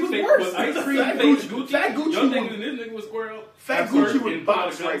 Fat Gucci was worse. Was ice cream Fat fake Gucci- Gucci? Fat Gucci Y'all would- thinking this nigga would square up? Fat Squirt Gucci would and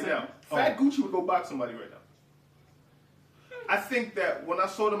box pull the right guns now. out? Fat Gucci would go box somebody right now. I think that when I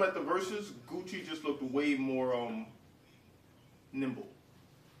saw them at the Versus, Gucci just looked way more nimble.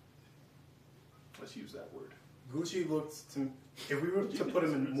 Let's use that word. Gucci looks to. If we were to put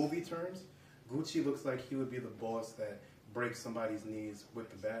him in movie terms, Gucci looks like he would be the boss that breaks somebody's knees with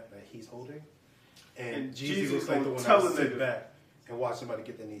the bat that he's holding, and Jeezy looks like the one that would sit back and watch somebody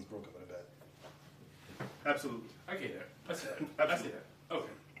get their knees broken with a bat. Absolutely. I get that. I see that. I see that.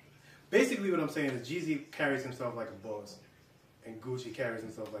 Okay. Basically, what I'm saying is Jeezy carries himself like a boss, and Gucci carries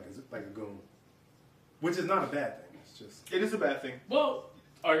himself like a goon, which is not a bad thing. It's just It is a bad thing. Well,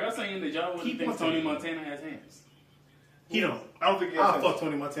 are y'all saying that y'all wouldn't Keep think on Tony saying Montana has hands? he don't. I don't think he has I'll hands. fuck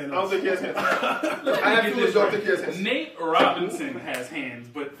Tony Montana. I don't think he has hands. I Get absolutely this don't right. think he has hands. Nate Robinson has hands,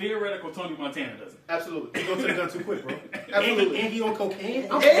 but theoretical Tony Montana doesn't. Absolutely. He go to the gun too quick, bro. Absolutely. And he on cocaine.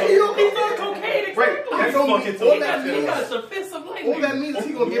 And he don't He's on cocaine, Right. exactly. That don't fucking mean Tony all that He means. got the fist of lightning. All that means is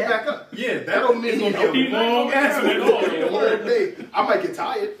he gonna get back up. Yeah, That don't mean it's he's gonna be He's a not long gonna ass get one. out at all. All day. I might get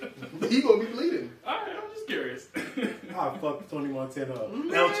tired. He gonna be bleeding. Alright, I'm just curious. I'll fuck Tony Montana up.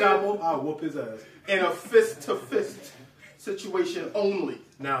 El Chapo, I'll whoop his ass. In a fist-to-fist situation only.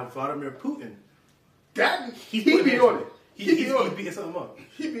 Now, Vladimir Putin, That he'd he be on it. He's He be on it. beating something up.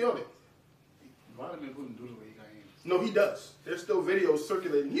 He be on it. Vladimir Putin do the way he got hands. No, he does. There's still videos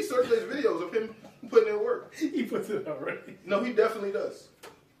circulating. He circulates videos of him putting in work. He puts it out right. No, he definitely does.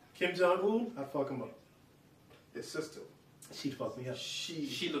 Kim Jong-un, I'd fuck him up. His sister. She'd fuck me up.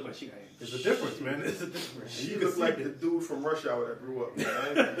 She looked like she got hands. There's a difference, man. There's a difference. She You can looked see like it. the dude from Rush Hour that grew up. Man.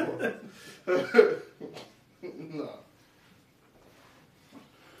 I ain't nah.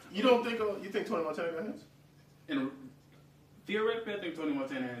 You don't think you think Tony Montana got hands? And theoretically, I think Tony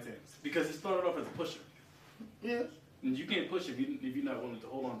Montana has hands because he started off as a pusher. Yeah. And you can't push if you're not willing to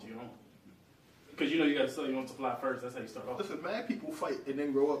hold on to your own. Because you know you got to sell your own supply first. That's how you start off. Listen, mad people fight and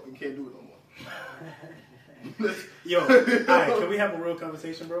then grow up and can't do it no more. Yo, alright, can we have a real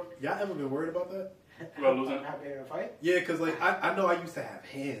conversation, bro? Y'all ever been worried about that? Well, losing. I'm not ready to fight. Yeah, because like I know I used to have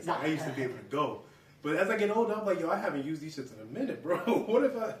hands. Like, I used to be able to go. But as I get older, I'm like, yo, I haven't used these shits in a minute, bro. What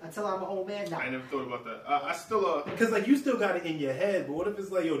if I... Until I'm an old man, I nah. never thought about that. I still Because like you still got it in your head, but what if it's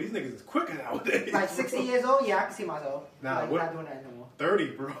like, yo, these niggas is quicker nowadays? Like 60 years old, yeah, I can see myself. Nah, like, what- not doing that no more.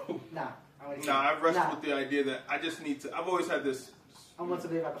 30, bro. Nah, I want to. Nah, I've wrestled Nah. with the idea that I just need to. I've always had this. I want to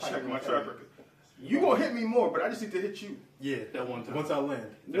be like a Check fighter. my track record. You gonna hit me more, but I just need to hit you. Yeah, That one time. once I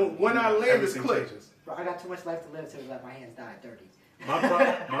land. When I land, it's Everything click. changes. Bro, I got too much life to live to let my hands die at 30. My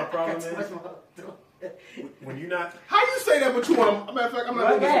I problem got too much is more. when you're not. How you say that, but you want a matter of fact, I'm not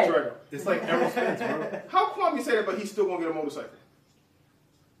doing this with you right now. It's like Errol Spence, bro. How Kwame say that, but he's still gonna get a motorcycle?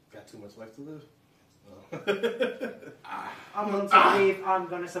 Got too much life to live. I'm willing to believe I'm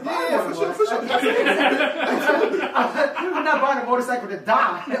gonna survive. Yeah, on a for sure. I'm not buying a motorcycle to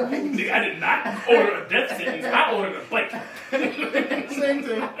die. Nigga, I did not order a death sentence. I ordered a bike. Same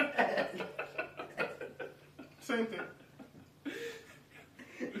thing. Same thing.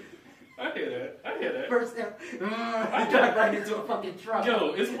 I hear that. First step, I drive right into a fucking truck.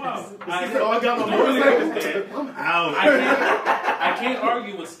 Yo, it's wild. I got my motorcycle. I'm out. I can't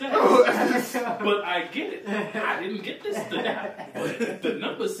argue with stats, but I get it. I didn't get this to die, but the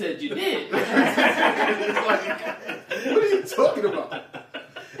number said you did. What are you talking about?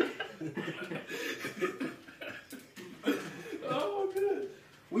 Oh, good.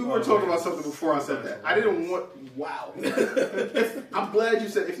 We were talking about something before I said that. I didn't want. Wow. I'm glad you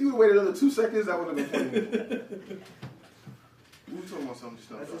said. If you would wait another 2 seconds, that would have been funny. We were talking about something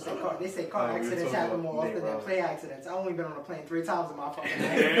just now. They say car we were accidents talking happen about more often Nate than Ross. plane accidents. I've only been on a plane 3 times in my fucking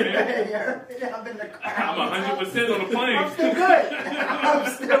life. Yeah. I've been in the car. I'm 100% on the plane. I'm still good. I'm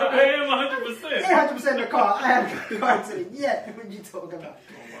still good. I am 100%. 800% in the car. I haven't got a car accident yet. What you talking about?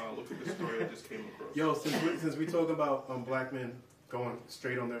 Oh wow! Look at this story I just came across. Yo, since we talk about black men going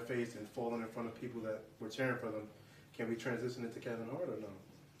straight on their face and falling in front of people that were cheering for them, can we transition into Kevin Hart or no?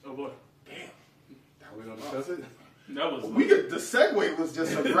 Oh boy. Are we gonna discuss it? That was The segue was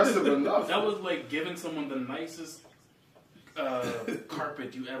just aggressive enough. that was like giving someone the nicest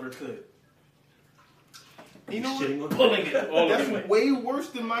carpet you ever could. You know Shitting what? on Pulling it all the That's way. way worse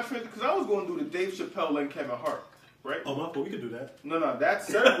than my transition because I was going to do the Dave Chappelle and Kevin Hart, right? Oh, my fault. We could do that. No, that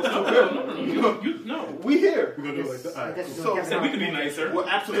setup was too good. No. We here. We're gonna do it like that. All I right, guess cool. it's So- Kevin Said we Hart. could be nicer. Well,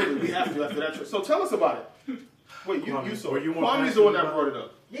 absolutely, we have to after that. So tell us about it. Wait, you Kwame, saw were it. you more Kwame's the one that passionate brought it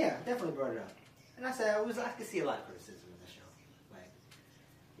up. Yeah, definitely brought it up. And I said I could see a lot of criticism in the show. Like,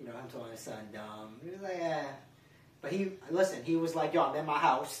 him telling his son dumb. He was like, But he was like, yo, I'm in my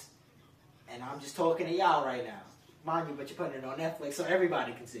house and I'm just talking to y'all right now. Mind you, but you're putting it on Netflix so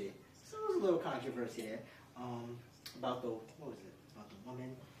everybody can see it. So there was a little controversy there. About the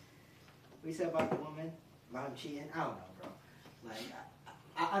woman. What you said about the woman? About him cheating? I don't know, bro. Like,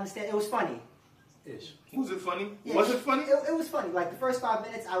 I understand. It was funny. Ish. Was it funny? Yeah, Was it funny? It was funny. Like, the first 5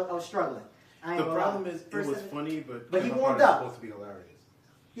 minutes, I was struggling. I ain't The gonna problem lie. is, it First was minute- funny, but But he Kevin warmed Hart is up. supposed to be hilarious.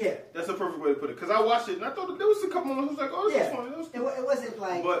 Yeah. That's the perfect way to put it. Because I watched it and I thought that there was a couple moments I was like, oh, this is funny. That was cool. It wasn't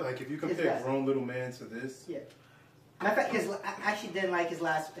like... But Like, if you His compare best. Grown Little Man to this, Yeah. Matter of fact, I actually didn't like his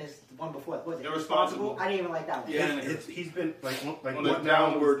one before. What was it? Irresponsible? I didn't even like that one. Yeah. he's been like On what a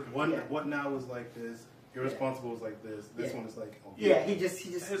now downward- is Yeah. what now is like this. Irresponsible is like this. This Yeah. one is like Yeah, he just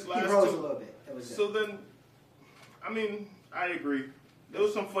His he last rose two- a little bit. It was good. So then, I mean, I agree. There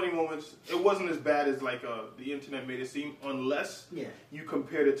was some funny moments. It wasn't as bad as like the internet made it seem, unless Yeah. you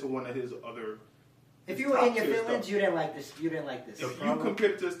compared it to one of his other. If you were in your top-tier feelings, stuff. you didn't like this. You didn't like this. The If you problem-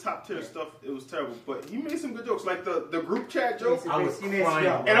 compared it to his top tier Yeah. stuff, it was terrible. But he made some good jokes, like the group chat joke. I was You made crying.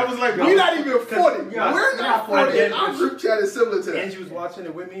 some- And I was like, Yo, we're not even 40. yo, We're you're not not 40. 40. Our group chat is similar to that. Angie was watching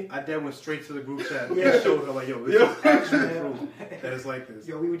it with me. I then went straight to the group chat and Yeah. showed her like, yo, this Yeah. is actually proof that it's like this.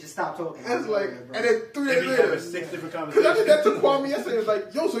 Yo, we would just stop talking. And it's like, Yeah, bro. and then 3 And days we later, having 6 different because I conversations. did that to Kwame yesterday. It was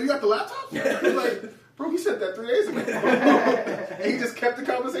like, yo, so you got the laptop? He's like, bro, he said that 3 days ago. And he just kept the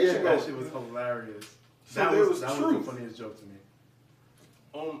conversation That going. shit was hilarious. So that there was was that was truth. the funniest joke to me.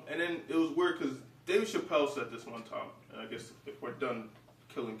 And then it was weird because Dave Chappelle said this one time, and I guess if we're done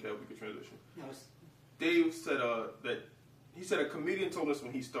killing Kev, we can transition. No, it's- Dave said that he said a comedian told us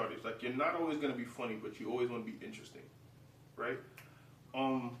when he started, it's like, you're not always going to be funny, but you always want to be interesting, right?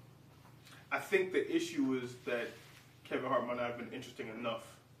 I think the issue is that Kevin Hart might not have been interesting enough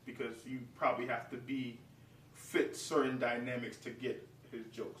because you probably have to fit certain dynamics to get his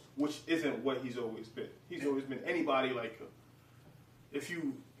jokes, which isn't what he's always been. He's always been anybody like if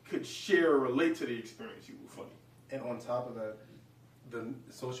you could share or relate to the experience, you were funny. And on top of that, the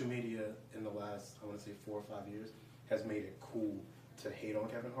social media in the last, I want to say 4 or 5 years, has made it cool to hate on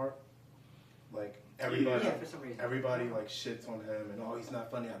Kevin Hart. Like everybody, Yeah, for some reason. everybody like shits on him and he's not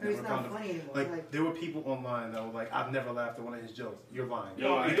funny. I've He's never not found him. funny anymore. Like there were people online that were like, I've never laughed at one of his jokes. You're lying.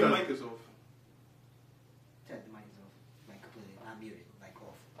 Yo, Your because mic is off. Turn the mic is off. Like completely. Not muted. Like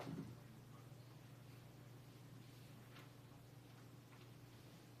off.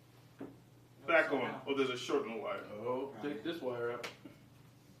 Back on. Oh, there's a short in the wire. Oh, take this wire out.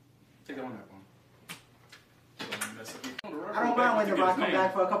 Take that one out, one. I don't mind when The Rock come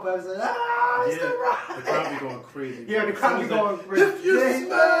back for a couple episodes. Ah, it's The the Rock. crowd be going crazy. Yeah, the crowd be Someone's going like, crazy. If you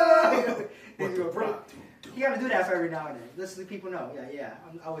smell what the You Rock gotta do that for every now and then. Just so people know. Yeah,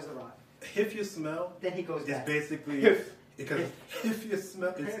 I was The Rock. If you smell Then he goes is back. basically If Because if you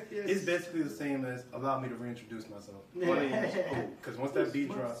smell, it's basically the same as allow me to reintroduce myself. Because once that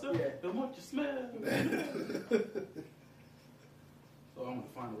beat drops, I want your smell. So I'm gonna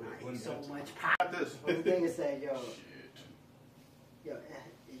find a way to blend So that. much power. Got this. Well, the thing is that, yo, Shit.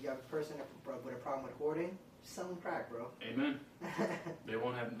 you're a person with a problem with hoarding, sell them crack, bro. Amen. They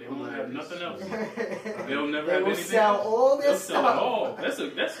won't have nothing else. They'll never They have will anything sell else. all They'll this sell stuff. it all.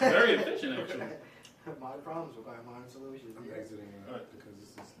 That's very efficient, actually. Modern problems require modern solutions. I'm Yeah. exiting because this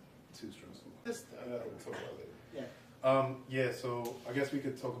is too stressful. This we'll talk about later. Yeah. So I guess we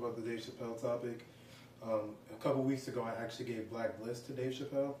could talk about the Dave Chappelle topic. A couple weeks ago, I actually gave Black Bliss to Dave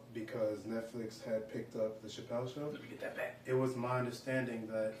Chappelle because Netflix had picked up the Chappelle Show. Let me get that back. It was my understanding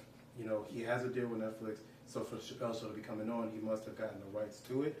that, he has a deal with Netflix, so for the Chappelle Show to be coming on, he must have gotten the rights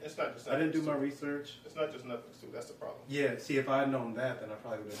to it. It's not just Netflix. I didn't do my research. It's not just Netflix too. That's the problem. Yeah, see, if I had known that, then I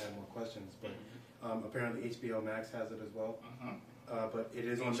probably would have had more questions. But apparently HBO Max has it as well. But it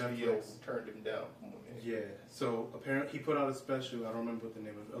is on Netflix. Turned him down. Yeah, so apparently he put out a special, I don't remember what the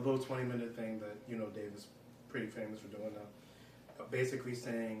name of it, a little 20-minute thing that, Dave is pretty famous for doing now. Basically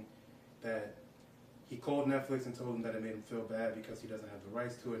saying that he called Netflix and told him that it made him feel bad because he doesn't have the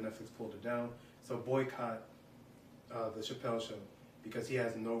rights to it. Netflix pulled it down. So boycott the Chappelle Show because he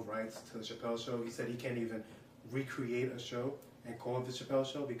has no rights to the Chappelle Show. He said he can't even recreate a show and call it the Chappelle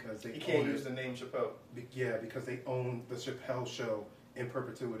Show because they He can't own use it. the name Chappelle. Yeah, because they own the Chappelle Show in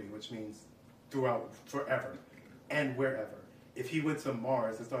perpetuity, which means throughout forever and wherever. If he went to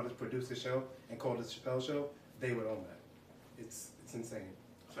Mars and started to produce a show and called it the Chappelle Show, they would own that. It's insane.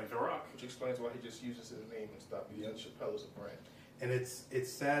 It's like The Rock. Which explains why he just uses his name and stopped using Chappelle as a brand. And it's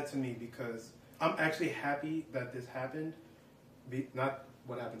sad to me because I'm actually happy that this happened. Not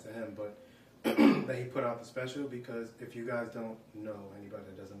what happened to him, but that he put out the special because if you guys don't know, anybody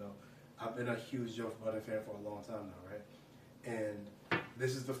that doesn't know, I've been a huge Joe Budden fan for a long time now, right? And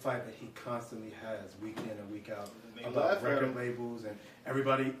this is the fight that he constantly has week in and week out about record labels, and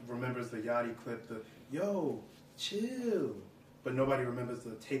everybody remembers the Yachty clip, the yo, chill. But nobody remembers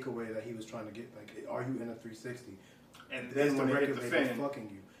the takeaway that he was trying to get, like, are you in a 360? And Then then the when it hit record the label fan, fucking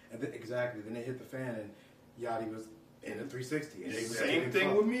you. And exactly, then they hit the fan and Yachty was in a 360. And same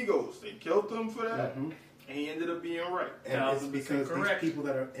thing with Migos. They killed him for that, Mhm. and he ended up being right. And it's 1000% because correct. these people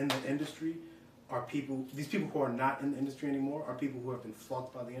that are in the industry are people, these people who are not in the industry anymore are people who have been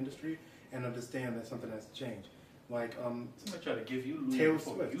fucked by the industry and understand that something has to change. Like, Somebody try to give you Louis Taylor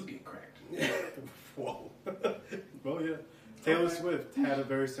before Swift. you get cracked. Whoa. Well, yeah. Taylor Swift had a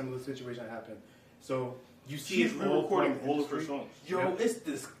very similar situation happen. So you see She's it all re-recording throughout the all of her industry. songs. Yo, Yeah. it's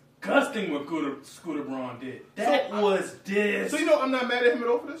disgusting what Scooter Braun did. That was this. So I'm not mad at him at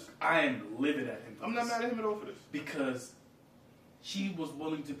all for this. I am livid at him. For I'm not this. mad at him at all for this. Because she was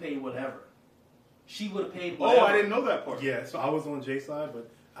willing to pay whatever. She would have paid whatever. Oh, I didn't know that part. Yeah, so I was on Jay's side, but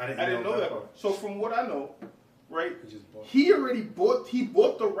I didn't know that part. So from what I know, right, He just bought it. he already bought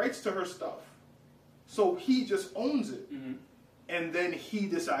the rights to her stuff. So he just owns it. Mhm. And then he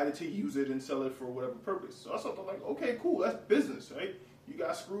decided to use it and sell it for whatever purpose. So I thought, like, okay, cool, that's business, right? You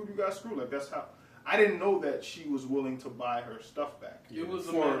got screwed. Like, that's how. I didn't know that she was willing to buy her stuff back. It was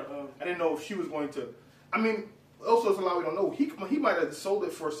a For- matter of... I didn't know if she was going to. I mean, also, it's a lot we don't know. He might have sold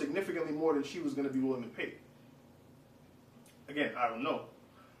it for significantly more than she was going to be willing to pay. Again, I don't know.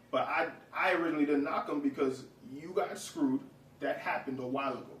 But I originally didn't knock him because you got screwed. That happened a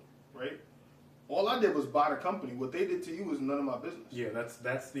while ago, right? All I did was buy the company. What they did to you is none of my business. Yeah,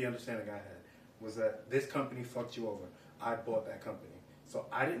 that's the understanding I had, was that this company fucked you over. I bought that company. So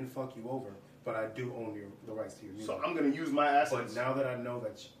I didn't fuck you over, but I do own the rights to your music. So I'm going to use my assets. But now that I know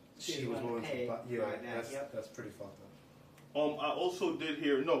that she was willing to buy, yeah, right now, that's pretty fucked up. I also did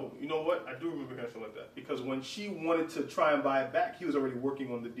hear, no, you know what? I do remember hearing something like that. Because when she wanted to try and buy it back, he was already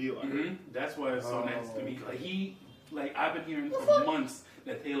working on the deal. I heard. Mhm. That's why it's so Oh, nasty to me. okay. Like I've been hearing for months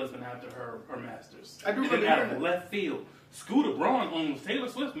that Taylor's been after her masters. I do And then remember out hearing of that. left field, Scooter Braun owns Taylor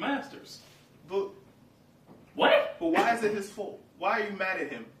Swift's masters. But What? why is it his fault? Why are you mad at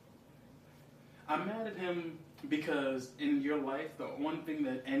him? I'm mad at him because in your life, the one thing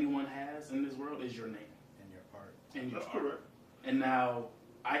that anyone has in this world is your name And your art. and your That's art. correct. And now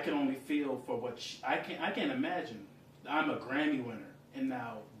I can only feel for what I can't imagine. I'm a Grammy winner, and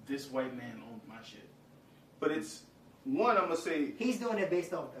now this white man owns my shit. But it's one, I'm gonna say he's doing it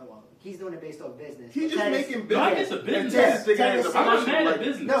based off. He's doing it based off business. he's just making No, I business. get the business. Ted is thinking Ted as is a I'm not person, mad like, at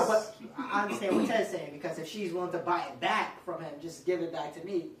business. No, but I understand what Ted's saying because if she's willing to buy it back from him, just give it back to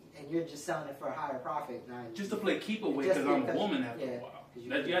me, and you're just selling it for a higher profit. Now, Just to play keep away Just because I'm a because- woman after yeah, a while. 'cause you-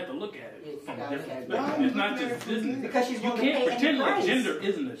 That you have to look at Yeah, it you from a gotta different look at it. perspective. It's not Why are you just looking at it business. because she's You willing to pay can't any pretend like price. gender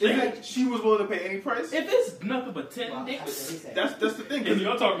isn't a It's thing. like she was willing to pay any price. If it's nothing but 10 Well, dicks, that's what he said. That's the thing. because Because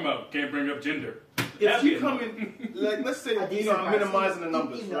y'all talking about can't bring up gender. if That'd she be come annoying. in, like let's say A I'm decent price. minimizing the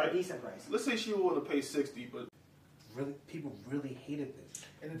numbers, Even a right? decent price. Let's say she was willing to pay 60, but Really, people really hated this.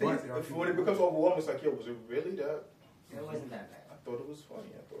 and the thing is, when it becomes overwhelming, it's like, yo, was it really that? It wasn't that bad. I thought it was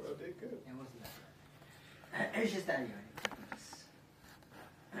funny. I thought I did good. It wasn't that bad. It's just that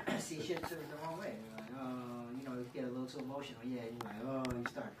see shit the wrong way. You're like, oh, you get a little too emotional. Yeah, you're like, oh, you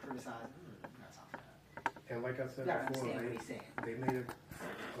start criticizing. That's all that. And like I said You gotta before, understand what he's saying. they made it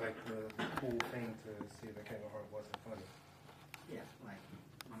like the cool thing to see that Kevin Hart wasn't funny. Yeah, like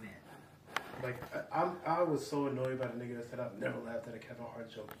my man. Like I was so annoyed by the nigga that said I've never laughed at a Kevin Hart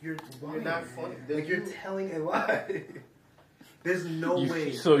joke. You're not funny. Like you're telling a lie. There's no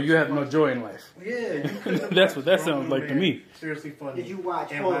way. So you have no joy in life. Yeah, you couldn't have That's what that watched sounds Grown like to Man me. Seriously funny. Did you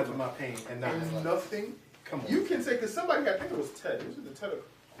watch and all laugh of at them? my pain and not And laugh. nothing. Come on. You can say because somebody, I think it was Ted. It was the Ted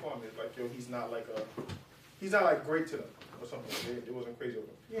comment like, yo, he's not like great to them or something. It wasn't crazy over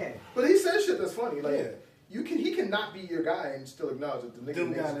him. Yeah. But he says shit that's funny. Like Yeah. he cannot be your guy and still acknowledge that the nigga Them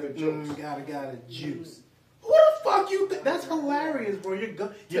makes gotta, good jokes. gotta juice. Who the fuck you? That's hilarious, bro.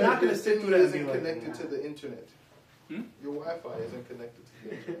 You're not gonna sit through that and isn't be like, connected to the internet. Hmm? Your Wi-Fi isn't connected to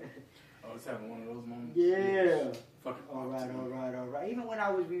the internet. I was having one of those moments. Yeah. Fucking All right. Even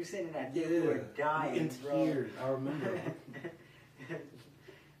when we were sitting in that theater, we were dying, in bro. tears. I remember.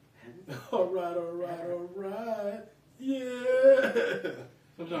 all right. Yeah.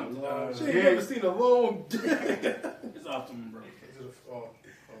 Sometimes She ain't never seen a long dick. it's optimum, bro. Is it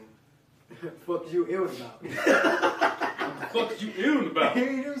Fuck you ill about. Fuck you ill about.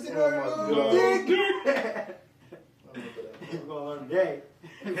 You never seen Oh, a my long God. dick. I remember that. You're gonna learn today.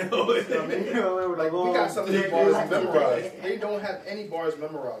 Like we got some of these bars memorized. They don't have any bars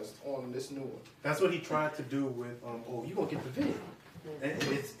memorized on this new one. That's what he tried to do with. Oh, you gonna get the vid? And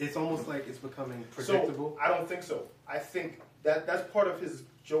it's almost like it's becoming predictable. So I don't think so. I think that's part of his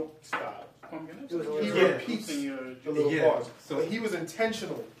joke style. He Yeah. repeats the little Yeah. bars. So- But he was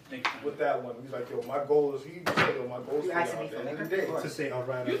intentional with that one. He's like, yo, my goal is. He said, yo, my goal is You for asking y'all me at the for end of liquor? the day. Or- To say all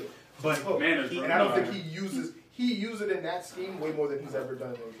right, but Manners, And bro. I don't think he uses it in that scheme way more than he's ever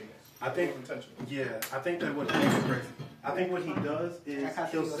done in anything else. I think- It was intentional. yeah, I think that what he does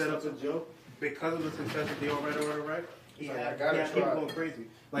is he'll set up a joke because of the success of the all right. He He's like, had I gotta people try. going crazy.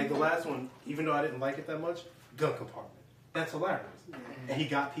 Like the last one, even though I didn't like it that much, gun compartment. That's hilarious, and he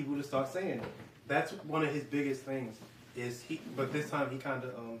got people to start saying it. That's one of his biggest things. But this time he kind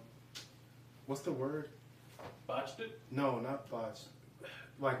of what's the word? Botched it. No, not botched.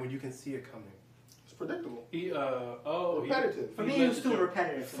 Like when you can see it coming. It's predictable. Repetitive. For me, it was too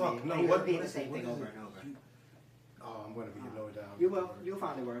repetitive. Fuck, no, He was what repeating the is it? same What thing is over it? and over. Oh, I'm gonna be annoyed down. You'll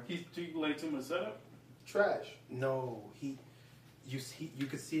find it work. He's too late too much setup. Trash. No, you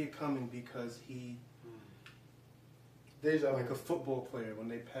could see it coming because he Deja like vu. a football player when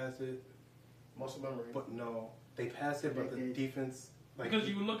they pass it, Muscle memory. but no, they pass it, but the defense like Because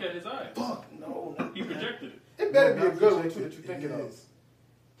you would look at his eyes. fuck no, not He projected it. It better be a not good one projected, too that you're thinking it of. is.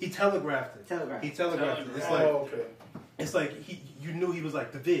 He telegraphed it. Telegraphed. He telegraphed it. It's Oh, like okay. it's like you knew he was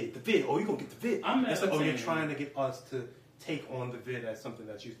like the vid. Oh, you gonna get the vid. I'm It's like not oh, you're saying- trying to get us to take on the vid as something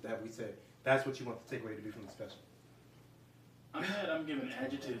that we said. That's what you want the takeaway to be from the special. I'm mad I'm giving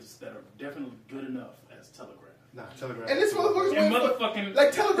adjectives that are definitely good enough as telegraph. Nah, telegraph. And this motherfucker's And went for- motherfucking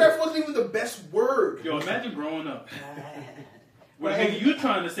like telegraph wasn't even the best word. yo, imagine growing up. When Well, you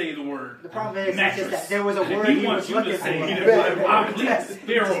trying to say the word The problem is mattress. just that there was a And word he he wants was you looking to say for. oblique He just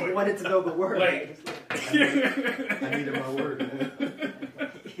steroid. wanted to know the word. Like- I needed my word.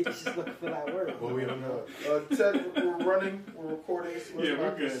 Man. He's just looking for that word. Well, we don't know. Ted, we're running, we're recording. So Yeah,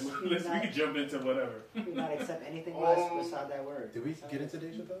 we're let's- good. We can jump into whatever. We do not accept anything less beside that word. Did we get into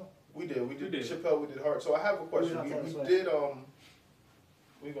Dave Chappelle? We did did. Chappelle, we did Hart. So I have a question. We don't We tell us did,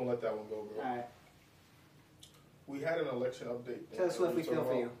 we're gonna let that one go, bro. Alright. We had an election update. Tell us what we feel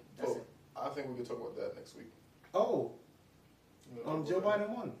for you. That's it. I think we can talk about that next week. Oh, You know, Joe Biden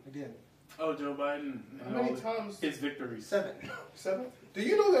won again. Oh, Joe Biden. How and many all times? his victories. 7. 7? Do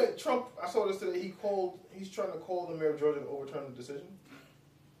you know that Trump, I saw this today, he's trying to call the mayor of Georgia to overturn the decision?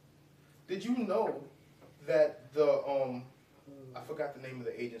 Did you know that I forgot the name of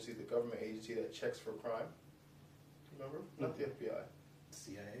the agency, the government agency that checks for crime? Remember? Not the FBI.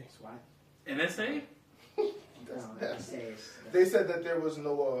 CIA. That's why. NSA? That's They said that there was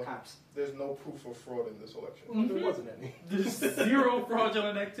no Cops. there's no proof of fraud in this election. There wasn't any. There's zero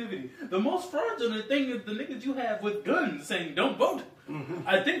fraudulent activity. The most fraudulent thing is the niggas you have with guns saying don't vote.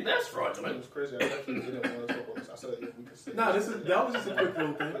 I think that's It fraudulent. was crazy. I actually didn't want to talk about this. I said if we could say. Nah, that was just a quick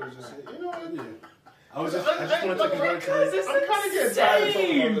little thing. It was just, you know what? Yeah. I just wanted to Because congratulate. it's I'm kinda getting tired of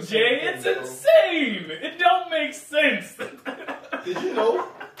talking about insane, the Jay. same It's thing, bro. insane. It don't make sense. Did you know?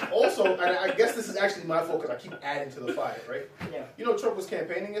 Also, and I guess this is actually my fault because I keep adding to the fire, right? Yeah. You know Trump was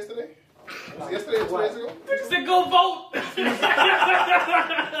campaigning yesterday? Was it yesterday or 2 days ago? Niggas said go vote.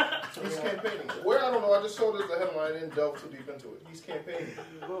 He's campaigning. Where, I don't know, I just saw this the headline, I didn't delve too deep into it. He's campaigning.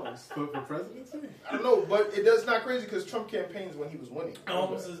 For presidency? I don't know, but it does not crazy because Trump campaigns when he was winning.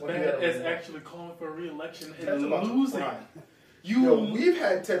 Almost as When he bad had a as win. actually calling for a re-election That's and about to losing. cry. You, Yo, we've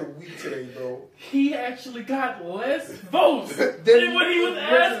had Ted week today, bro. he actually got less votes Than than when he was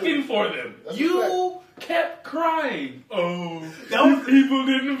originally. asking for them. That's You kept crying. Oh, That was- people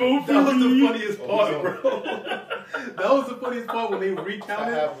didn't vote for That was the me. funniest part, bro. That was the funniest part when they I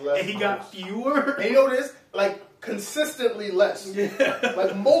recounted have less and he got votes. fewer. And you know this? Like, consistently less. Yeah.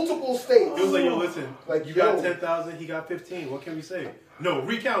 Like, multiple states. It was like, yo, listen, Like, you got yo. 10,000, he got 15. What can we say? No,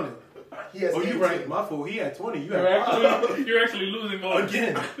 recount it. He has Oh, you 18. right. My fault. He had 20. You You're had 5. actually losing votes.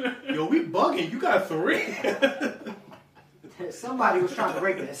 Again. Yo, we bugging. You got 3. Somebody was trying to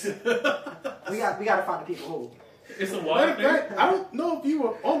break this. We got to find the people who. It's a Matter wild of thing. fact, I don't know if you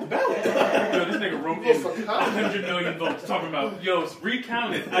were on the ballot. Yo, this nigga wrote in For comment. 100 million votes talking about, yo,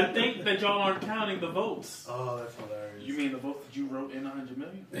 recount it. I think that y'all aren't counting the votes. Oh, that's hilarious. You mean the votes that you wrote in 100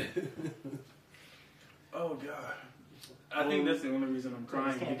 million? Oh, God. I think that's the only reason I'm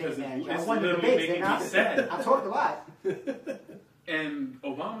crying because it's won the literally debates, making didn't me I? sad. I talked a lot. And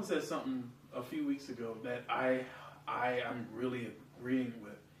Obama said something a few weeks ago that I am really agreeing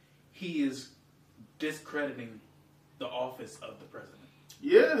with. He is discrediting the office of the president.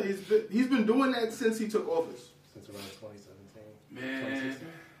 Yeah, he's been doing that since he took office. Since around 2017. Man.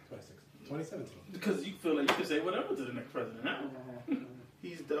 2017. Because you feel like you can say whatever to the next president now.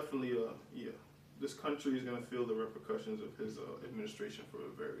 He's definitely yeah. This country is going to feel the repercussions of his administration for a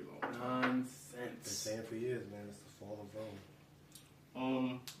very long time. Been Nonsense. saying for years, man, it's the fall of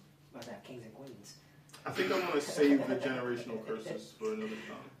Rome. About that kings and queens. I think I'm going to save the generational curses for another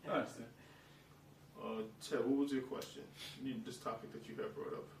time. I understand. Ted, what was your question? This topic that you have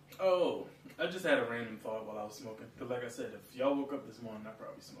brought up. Oh, I just had a random thought while I was smoking. Because like I said, if y'all woke up this morning, I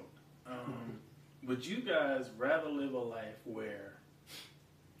probably smoked. Would you guys rather live a life where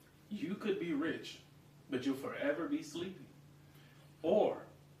you could be rich, but you'll forever be sleepy? Or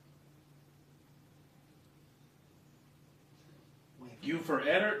you're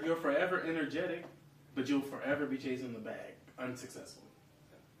forever energetic, but you'll forever be chasing the bag unsuccessfully?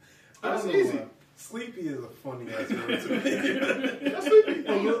 That's I don't know easy. why. Sleepy is a funny ass word to me. That's sleepy.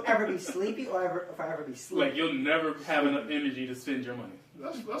 Will you ever be sleepy or forever be sleepy? Like you'll never have enough energy to spend your money.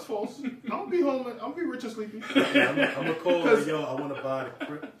 That's false. I'll be home and I'll be rich and sleepy. Yeah, I'm gonna call her, yo, I want to buy the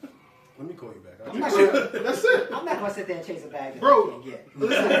crib. Let me call you back. I'm not sure. That's it. I'm not gonna sit there and chase a bag that Bro, I can't get.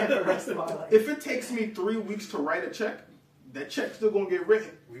 listen. For the rest of my life. If it takes me 3 weeks to write a check, that check's still going to get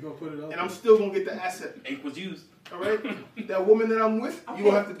written. We gonna put it up. And I'm still going to get the asset. Ink was used. All right? That woman that I'm with, you're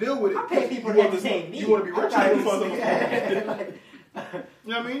going to have to deal with it. I pay people You to want this- entertain me. You want to be rich? I'm You want to not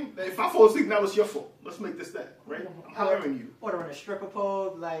You know what I mean? If I fall asleep, now it's your fault. Let's make this that, right? I'm hiring you. ordering a stripper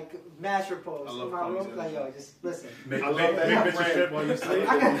pole, like master pose I love in my Tommy's room. Like, energy. yo, just listen. Make, I love make, that. make bitches Brand. strip while you sleep.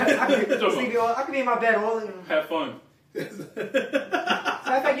 I can be in my bed all the Have fun.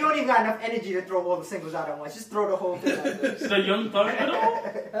 Matter of fact, you don't even got enough energy to throw all the singles out at once. Just throw the whole thing out there. The Young Thug video?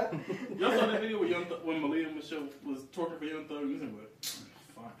 Y'all saw that video with when Malia Michelle was twerking for Young Thug? Listen,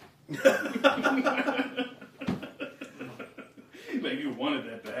 fine. Like, you wanted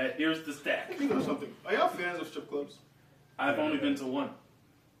that bad. Here's the stack. You know something. Are y'all fans of strip clubs? I've only been to one.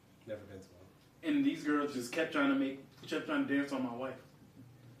 Never been to one. And these girls just kept trying to dance on my wife.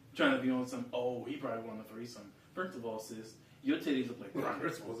 Trying to be on some, oh, he probably won a threesome. First of all, sis, your titties look like rockets.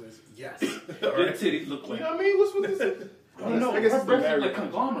 First of all, is yes. Your titties look You like, know what I mean? What's with this? I don't know, I guess her it's the breasts look married like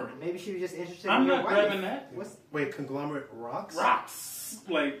country. conglomerate. Maybe she was just interested I'm in your not wife. grabbing that. What's Wait, conglomerate rocks? Rocks.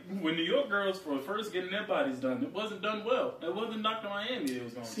 Like, when New York girls were first getting their bodies done, it wasn't done well. It wasn't Dr. Miami it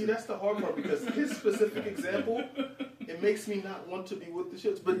was going See, to. that's the hard part because his specific example, it makes me not want to be with the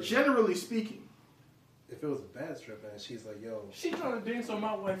shits. But generally speaking, If it was a bad strip and she's like, yo, She trying to dance on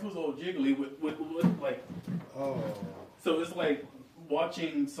my wife who's all jiggly with like, oh. so it's like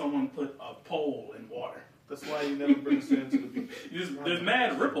watching someone put a pole in water. that's why you never bring sand to the beach. There's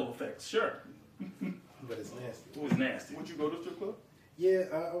mad ripple effects, sure. But it's nasty. It was nasty. Would you go to a strip club? Yeah,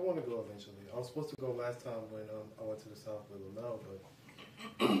 I want to go eventually. I was supposed to go last time when I went to the South with Lamel,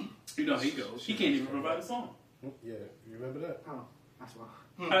 but You know how he goes. He can't even provide a song. yeah, you remember that? Oh, that's wrong.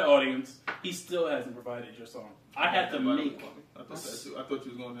 Hi, audience. He still hasn't provided your song. I had to make. I thought that too. I thought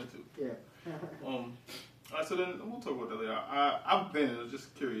you was going there too. Yeah. All right, so then we'll talk about that later. I've been, and I was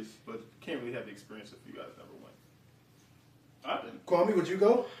just curious, but can't really have the experience if you guys never went. I've been. Kwame, would you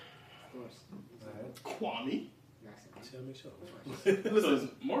go? Of course. Kwame? Yeah, make sure. So it's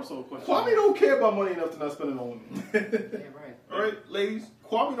more so a question. Kwame don't care about money enough to not spend it on women. Yeah, right. All right, ladies?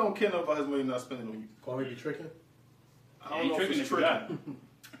 Kwame don't care enough about his money not spending on you. Kwame be tricking? I don't know if tricking it's if you got tricking.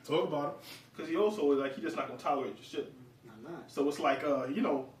 it. Talk about it. Because he also is like, he just not going to tolerate your shit. I'm not. So it's like, you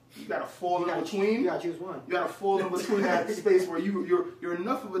know, you got to fall in You between. gotta choose one. You gotta fall in between that space where you're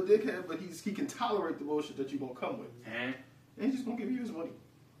enough of a dickhead, but he can tolerate the bullshit that you're gonna come with, And and he's just gonna give you his money.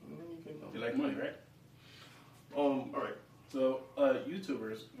 And then you can, you like money, right? all right. So,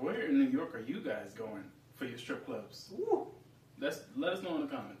 YouTubers, where in New York are you guys going for your strip clubs? Ooh. Let us know in the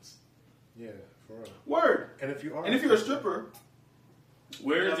comments. Yeah, for real. Word. And if you are, And if you're a stripper,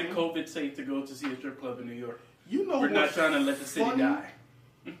 Where Yeah, is I it mean- COVID safe to go to see a strip club in New York? you know We're not what's trying to let the city funny? die.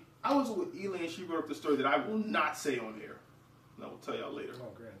 I was with Elaine, and she wrote up the story that I will not say on air. And I will tell y'all later. oh,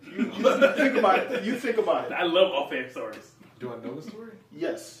 great. You think about it. You think about it. I love off-air stories. Do I know the story?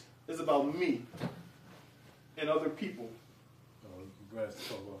 Yes, it's about me and other people. Oh, you guys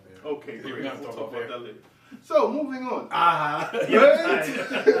talk about it. Okay, We're great. gonna We'll talk talk about about that later. So, moving on.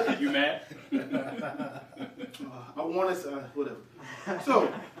 You mad? I want to say, whatever.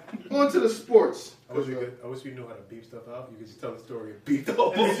 So, on to the sports. I wish we knew how to beep stuff out. You could just tell the story and beep the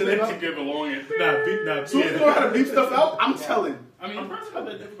whole Beep shit it out. out? To give along it. Nah, So, you know how to beep stuff out? I'm telling. I mean, it's not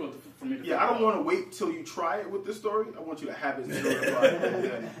that difficult for me to Yeah, I don't want to wait till you try it with this story. I want you to have it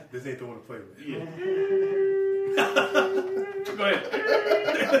certified. This ain't the one to play with. Yeah. Go ahead.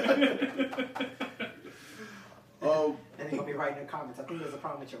 And they're gonna be writing in the comments. I think there's a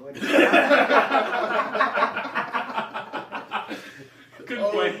problem with your audience. Couldn't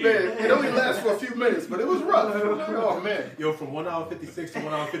Oh, quite man. hear. It only lasts for a few minutes, but it was rough. Oh, man. Yo, from 1 hour 56 to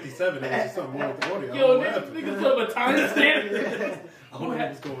 1 hour 57, it was just something wrong with the audio. Yo, I don't know niggas put up a timestamp. I don't know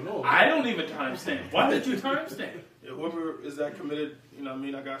what's going on. I don't even timestamp. Why did you timestamp? Yeah, whoever is that committed, you know what I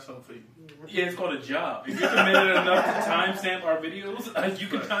mean? I got something for you. Yeah, it's called a job. If you're committed enough to timestamp our videos, you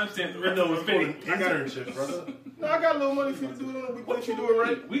can timestamp the rest of the video. Internship, brother. No, I got a little money for you to do it on the weekend if you do it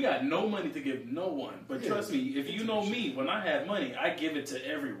right. We got no money to give no one. But trust me, if you know me, when I have money, I give it to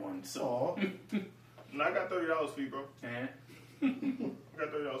everyone. So, Aw. No, I got $30 for you, bro. eh? I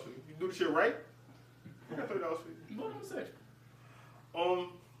got $30 for you. You do the shit right, I got $30 for you. What I'm saying?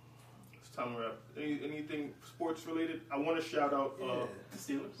 It's time to wrap. Anything sports related? I want to shout out The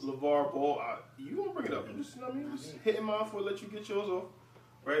Steelers. LeVar Ball. You gonna bring it up? I'm just, you know what I mean, just hitting mine before I let you get yours off.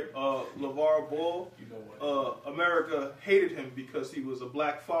 Right? LeVar Ball. You know what? America hated him because he was a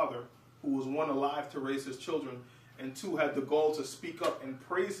black father who was, one, alive to raise his children, and two, had the gall to speak up and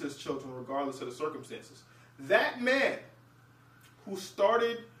praise his children regardless of the circumstances. That man who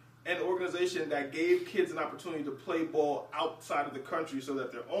started an organization that gave kids an opportunity to play ball outside of the country so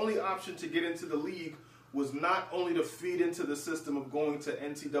that their only option to get into the league was not only to feed into the system of going to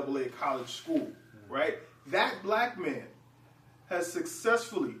NCAA college school, right? That black man has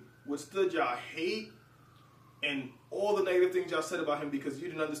successfully withstood y'all hate and all the negative things y'all said about him because you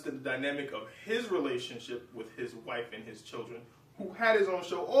didn't understand the dynamic of his relationship with his wife and his children, who had his own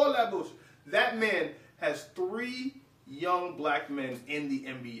show, all that bullshit. That man has 3 young black men in the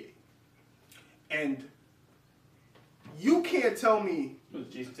NBA. And you can't tell me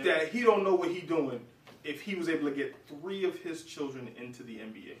that he don't know what he doing if he was able to get 3 of his children into the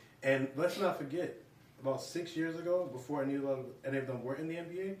NBA. And let's not forget, about 6 years ago, before any of them were in the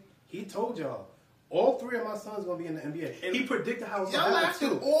NBA, he told y'all, all 3 of my sons going to be in the NBA. And he predicted how it's going Y'all to laughed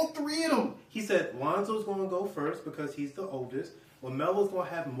happen at too. all 3 of them. He said Lonzo's going to go first because he's the oldest. LaMelo's going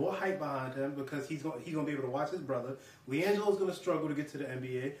to have more hype behind him because he's going to be able to watch his brother. LiAngelo's going to struggle to get to the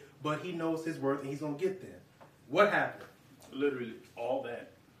NBA, but he knows his worth and he's going to get there. What happened? Literally. All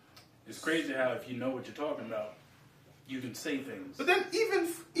that. It's crazy how if you know what you're talking about, you can say things. But then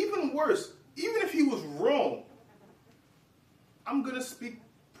even worse, even if he was wrong, I'm going to speak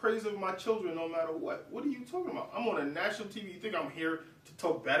praise of my children no matter what. What are you talking about? I'm on a national TV. You think I'm here to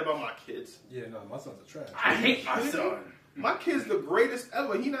talk bad about my kids? Yeah, no, my sons are trash. I hate my son. My kid's the greatest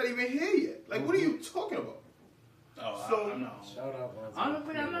ever. He not even here yet. Like, what are you talking about? Oh, So- I'm not. Shout out Lonzo.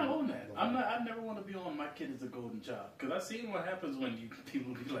 Honestly, I'm not on that. I never want to be on my kid is a golden child because I've seen what happens when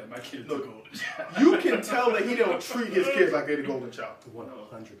people be like my kid is a golden child. You can tell that he don't treat his kids like they're the golden child.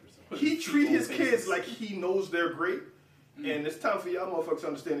 100%. He treat his kids like he knows they're great, And it's time for y'all motherfuckers to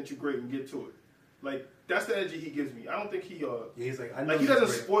understand that you're great and get to it. Like, that's the energy he gives me. I don't think he, he's like, I know he doesn't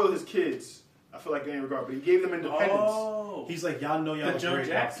spoil his kids, I feel like, in any regard, but he gave them independence. Oh. He's like, y'all know y'all the Joe great.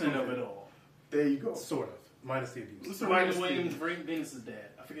 Jackson of it all. There you go. Sort of. Minus the abuse. Serena Williams, Venus's dad.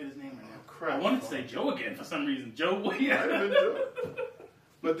 I forget his name right now. Crap. I wanted to say Joe again for some reason. Joe Williams. Might have been Joe.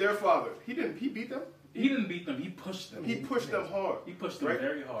 But their father, he beat them? He didn't beat them. He pushed them. He pushed them hard. He pushed them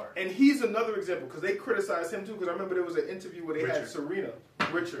very hard. And he's another example, because they criticized him too, because I remember there was an interview where they had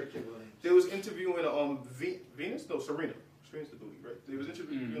Richard. They was interviewing Venus? No, Serena. Serena's the booty, right? They was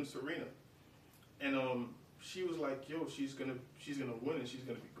interviewing Serena. And she was like, yo, she's gonna win and she's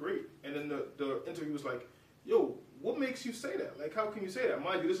gonna be great. And then the interview was like, yo, what makes you say that? Like, how can you say that?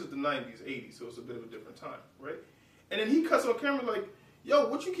 Mind you, this is the 90s, 80s, so it's a bit of a different time, right? And then he cuts on camera like, yo,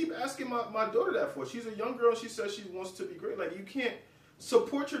 what you keep asking my daughter that for? She's a young girl and she says she wants to be great. Like, you can't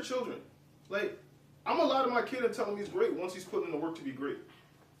support your children. Like, I'm gonna lie to my kid and tell him he's great once he's putting in the work to be great.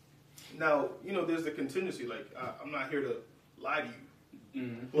 Now, there's the contingency. Like, I'm not here to lie to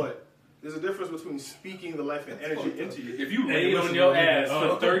you, but there's a difference between speaking the life and energy into you. If you laid on your ass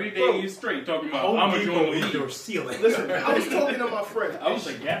for 30 days straight talking about, I'm a join your ceiling. Listen, I was talking to my friend. I was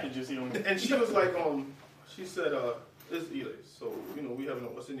like, Gap just on and she was like, she said, it's Eli. So, we having a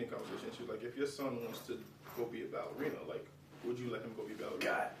West Indian conversation. She was like, if your son wants to go be a ballerina, like, would you let him go be a ballerina?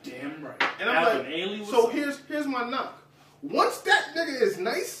 God damn right. And I'm like, so here's my knock. Once that nigga is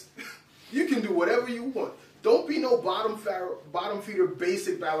nice, you can do whatever you want. Don't be no bottom feeder,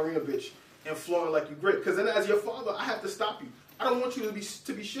 basic ballerina bitch and flaunt like you great. Because then, as your father, I have to stop you. I don't want you to be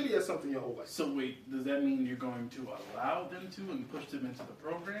shitty at something your whole life. So wait, does that mean you're going to allow them to and push them into the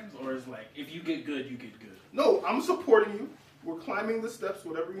programs, or is like if you get good, you get good? No, I'm supporting you. We're climbing the steps,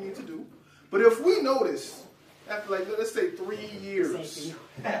 whatever you need to do. But if we notice after, like, let's say 3 years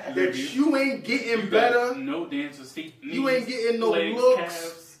that you ain't getting better, no dancers, feet, knees, you ain't getting no legs, looks.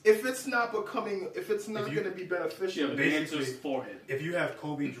 calves. If it's not going to be beneficial, basically, forehead. If you have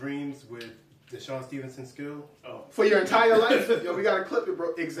Kobe dreams with the Sean Stevenson skill, for your entire life, yo, we gotta clip it,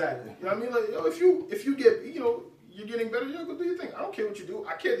 bro. Exactly. You know what I mean? Like, yo, if you get, you're getting better, yo, go do your thing. I don't care what you do.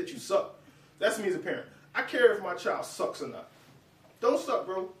 I care that you suck. That's me as a parent. I care if my child sucks or not. Don't suck,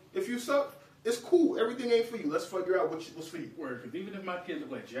 bro. If you suck, it's cool. Everything ain't for you. Let's figure out what's for you. Word. Because even if my kid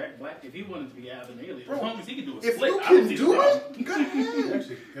looked like Jack Black, if he wanted to be Adam Alien, bro, as long as he can do a if split, you I don't can see do the problem. it, go ahead.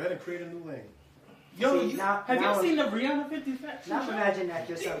 Actually, go ahead and create a new lane. Yo, See, have y'all seen the Rihanna 50 Facts? Now imagine that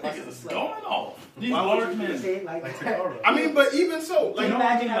your son These was a niggas is slave. going off. These Why would large you men. See, like Takara. I mean, but even so, Can you like,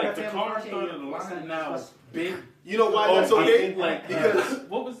 imagine how like the the family car function, started aligning now was- big. you know why that's I okay? think like Because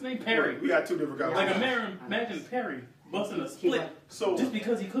what was his name? Perry. we got two different guys. Like imagine Perry busting a split So just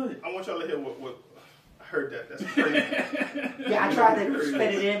because he could. I want y'all to hear what I heard that. That's crazy. Yeah, I tried to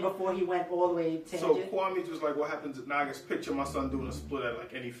fit it in before he went all the way So tangent. Kwame was like, what happens if now I just picture my son doing a split at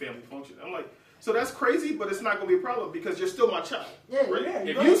like any family function? I'm like, so that's crazy, but it's not going to be a problem because you're still my child. Yeah, right? yeah.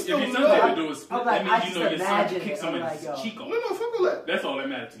 If right. you still if your know- son's able to do a split, I'm like, that I means you know just your son imagine can kick it. I'm somebody's like, yo. cheek off. No, fuck all that. That's all that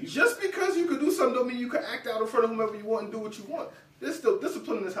matters to you. Just because you could do something don't mean you can act out in front of whomever you want and do what you want. There's still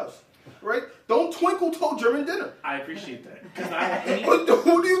discipline in this house, right? Don't twinkle toe during dinner. I appreciate that because I hate. What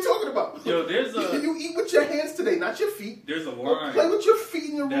are you talking about? Yo, there's You eat with your hands today, not your feet. a Go line play with your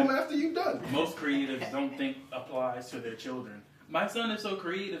feet in your room That- after you're done. most creatives don't think applies to their children. My son is so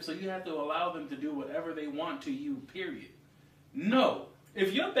creative, so you have to allow them to do whatever they want to you, period. No.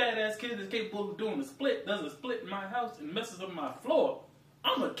 If your badass kid is capable of doing a split, does a split in my house, and messes up my floor,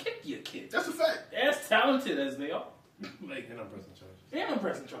 I'm going to kick your kid. That's a fact. As talented as they are. Like, And I'm pressing charges. and I'm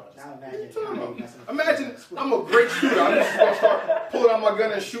pressing charges. Now What are you imagine. talking about? Imagine I'm a great shooter. I'm just gonna start pulling out my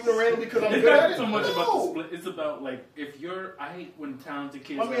gun and shooting randomly because I'm It's good at not it. so much about the No. split. It's about, like, if you're... I hate when talented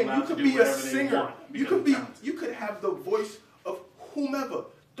kids I are mean, you allowed to could do be a whatever they singer. want. You because could be. they're talented. You could have the voice of whomever.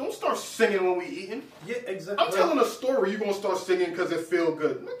 Don't start singing when we eating. Yeah, exactly. I'm telling a story. You're gonna start singing because it feel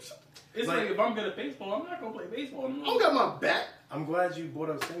good. Man, It's like, if I'm good at baseball, I'm not going to play baseball. I don't got my back. I'm glad you brought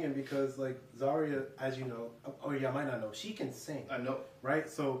up singing because, like, Zaria, as you know, or y'all might not know, she can sing, I know. right?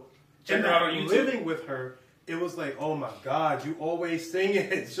 So, Check her out on YouTube. living with her, it was like, oh my God, you always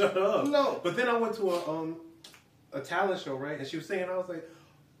singing. Shut up. No. But then I went to a talent show, right? And she was singing, and I was like,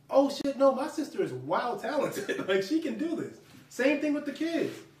 oh shit, no, my sister is wild talented. Like, she can do this. Same thing with the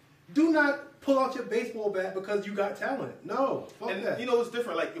kids. Do not pull out your baseball bat because you got talent. No, fuck And that. you know, it's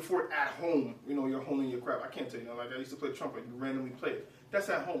different. Like if we're at home, you're honing your crap. I can't tell you, like I used to play trumpet. You randomly play it. That's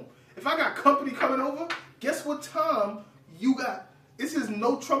at home. If I got company coming over, guess what time you got? This is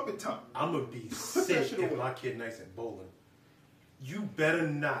no trumpet time. I'm gonna be that sick shit if away. my kid nice at bowling. You better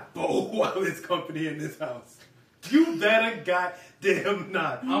not bowl while there's company in this house. You better goddamn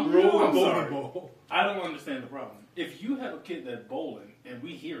not. I'm roll a I'm bowling sorry. ball. I don't understand the problem. if you have a kid that's bowling and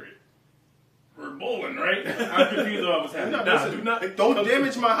we hear it, we're bowling, right? I'm confused about what's happening. Don't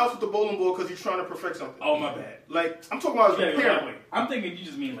damage my house with the bowling ball because you're trying to perfect something. Oh, my bad. Like, I'm talking about as a parent. Wait. I'm thinking you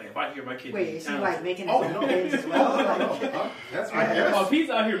just mean like if I hear my kid. Wait, is he like making his Oh, own no. games as well? That's I right. guess. Oh, if he's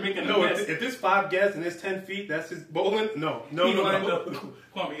out here making No, a mess. if there's 5 guests and there's 10 feet, that's his bowling? No. He lined up,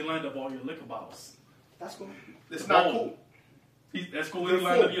 Kwame, he lined up all your liquor bottles. That's cool. It's not cool. That's cool. He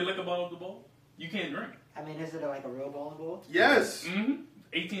lined up your liquor bottle at the bowl. You can't drink. I mean, is it like a real bowling ball? Yes. Mm-hmm.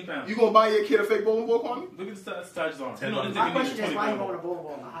 18 pounds. You gonna buy your kid a fake bowling ball, Kwame? Look at the size arm. You know, My question is, why you want a bowling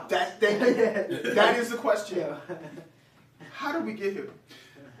ball in my house? That is the question. Yeah. How did we get here?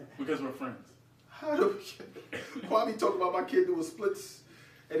 Because we're friends. How did we get here? Kwame talked about my kid doing splits.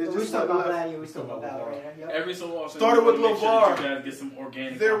 And it's We just talk like about left. that. We talk about that right now. Yep. Every so often, Started with make sure LeVar. that you guys get some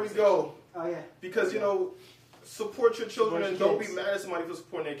organic. There we go. Oh yeah. Because, you know, support your children Support and your don't be kids. mad at somebody for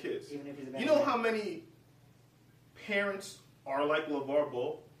supporting their kids. Even if he's a bad You know man. how many parents are like LeVar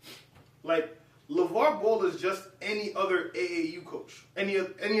Ball? Like, LeVar Ball is just any other AAU coach, any other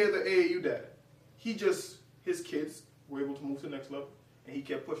AAU dad. His kids were able to move to the next level, and he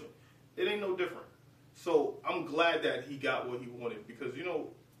kept pushing. It ain't no different. So I'm glad that he got what he wanted because, you know,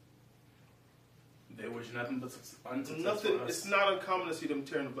 They wish nothing but unsuccess nothing. for us. It's not uncommon to see them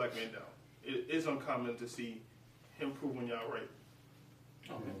tearing the black man down. It is uncommon to see him proving y'all right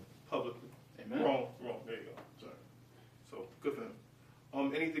publicly. Amen. Wrong. There you go. Sorry. So good for him.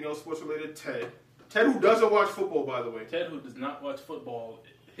 Anything else sports related? Ted, who doesn't watch football, by the way. Ted, who does not watch football,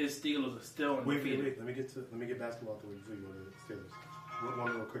 his Steelers are still undefeated. Wait. Let me get basketball to before you go to the Steelers. One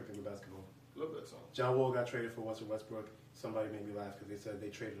little quick thing with basketball. Love that song. John Wall got traded for Russell Westbrook. Somebody made me laugh because they said they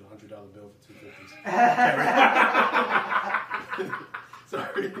traded a $100 bill for 250s.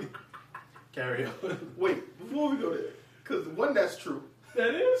 Sorry. Carry on. Wait, before we go there, because one, that's true.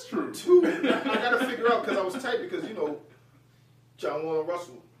 That is true. Two, I got to figure out because I was tight because, you know, John Wall and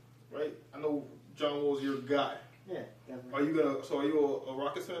Russell, right? I know John Wall's your guy. Yeah, definitely. Are you a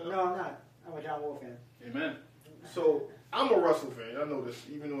Rockets fan? No, I'm not. I'm a John Wall fan. Amen. So I'm a Russell fan. I know this.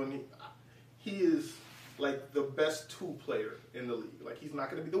 Even when he is like the best 2 player in the league. Like he's not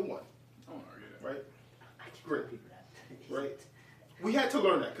going to be the 1, I don't argue that. right? I can't Great. believe that. Right. We had to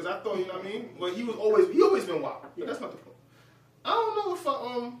learn that because I thought, you know what I mean. But he always been wild. But that's not the point. I don't know if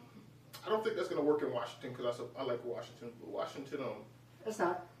I don't think that's going to work in Washington because I like Washington. But Washington, It's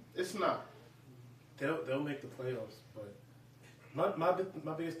not. it's not. They'll make the playoffs, but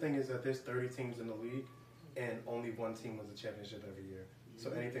my biggest thing is that there's 30 teams in the league, and only 1 team wins the championship every year. So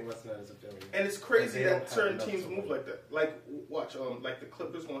anything less than that is a failure. And it's crazy They don't that have certain enough teams support. move like that. Like watch, like the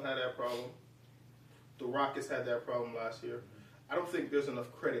Clippers gonna have that problem. The Rockets had that problem last year. I don't think there's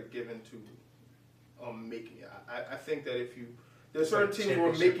enough credit given to making it. I think that there's certain teams who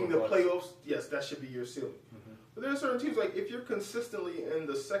are making the playoffs. Yes, that should be your ceiling. Mm-hmm. But there are certain teams like if you're consistently in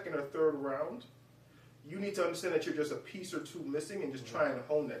the 2nd or 3rd round, you need to understand that you're just a piece or 2 missing and just try and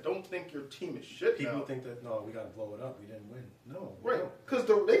hone that. Don't think your team is shit. People now. think that no, we got to blow it up. We didn't win. No, Right, because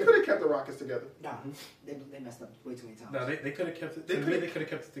they could have kept the Rockets together. Nah, they messed up way too many times. No, they could have kept it. They They could have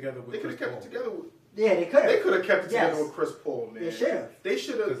kept it together with They could Chris have kept Paul. it together. Yeah, they could have. They could have kept it together Yes. with Chris Paul, man. They should have. They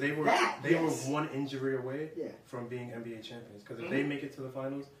should Because have. they were Yes. one injury away Yeah. from being NBA champions. Because if they make it to the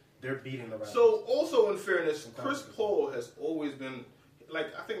finals, they're beating the Raptors. So, also in fairness, Chris Paul has always been, I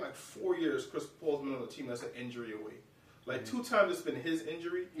think 4 years, Chris Paul's been on a team that's an injury away. 2 times it's been his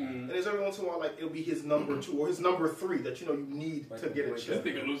injury, and there's every once in a while, it'll be his number 2 or his number 3 that you need to get a This chip.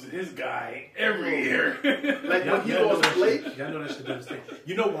 nigga loses his guy every year. When he lost Blake. Y'all know that shit doesn't stay.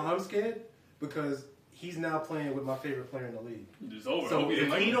 You know why I'm scared? Because he's now playing with my favorite player in the league. It's over. So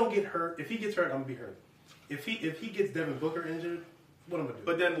if he don't get hurt, if he gets hurt, I'm gonna be hurt. If he gets Devin Booker injured, what am I gonna do?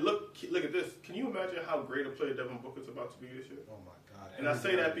 But then look at this. Can you imagine how great a player Devin Booker's about to be this year? Oh my god! And I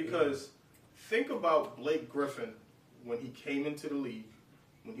say that because think about Blake Griffin when he came into the league,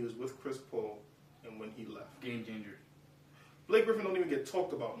 when he was with Chris Paul, and when he left. Game changer. Blake Griffin don't even get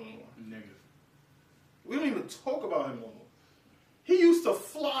talked about no more. Negative. We don't even talk about him no more. He used to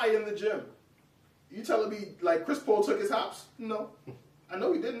fly in the gym. You telling me Chris Paul took his hops? No, I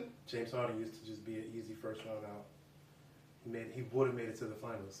know he didn't. James Harden used to just be an easy first round out. He would have made it to the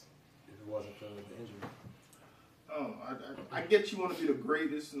finals if it wasn't for the injury. Oh, I get you want to be the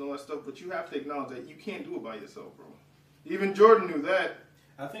greatest and all that stuff, but you have to acknowledge that you can't do it by yourself, bro. Even Jordan knew that.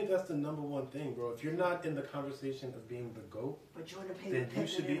 I think that's the number 1 thing, bro. If you're not in the conversation of being the GOAT, But Jordan paid then you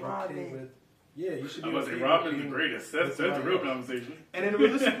should be okay with. Yeah, you should be. I was okay say Robin's with the being greatest. with That's a somebody real else. conversation. And then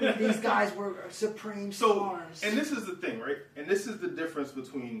realistically, These guys were supreme so, stars. and this is the thing, right? And this is the difference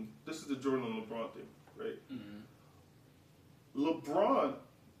between, this is the Jordan and LeBron thing, right? Mm-hmm. LeBron,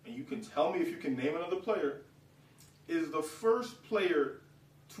 and you can tell me if you can name another player, is the first player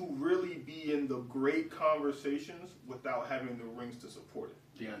to really be in the great conversations without having the rings to support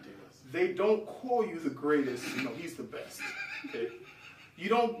it. Deontay Wilson. They don't call you the greatest. He's the best. Okay. You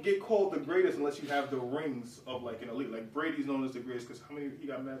don't get called the greatest unless you have the rings of like an elite. Like Brady's known as the greatest because how many he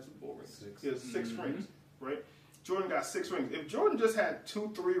got mad Super Bowl rings? 6. He has 6 rings, right? Jordan got 6 rings. If Jordan just had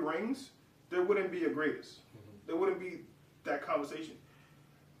 2, 3 rings, there wouldn't be a greatest. There wouldn't be that conversation.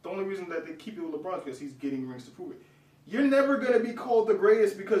 The only reason that they keep it with LeBron is because he's getting rings to prove it. You're never going to be called the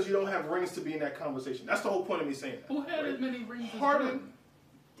greatest because you don't have rings to be in that conversation. That's the whole point of me saying that. Who had as many rings as Harden.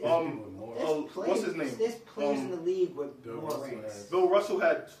 Jordan? What's his name? There's players in the league with Bill more Russell rings. has Bill Russell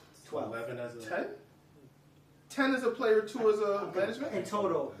had 12. 11 as a 10? 10 as a player, 2 as a management? In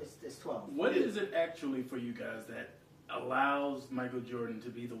total, it's 12. What is it actually for you guys that allows Michael Jordan to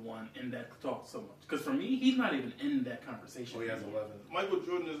be the one in that talk so much? Because for me, he's not even in that conversation. Oh, he has 11. Michael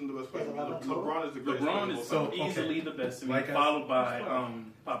Jordan isn't the best player. He has 11 LeBron is the greatest player. LeBron is so easily the best to me, Like followed by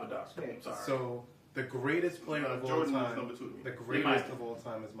Papa Doc. Yeah. I'm sorry. So the greatest player of all Jordan is time, number 2 to me. the greatest of all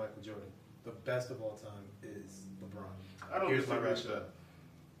time is Michael Jordan. The best of all time is LeBron. I don't Here's my disagree with rationale.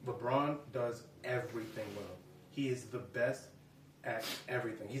 LeBron does everything well. He is the best at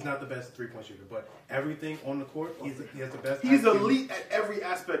everything. He's not the best 3-point shooter, but everything on the court, he has the best. He's IQ. elite at every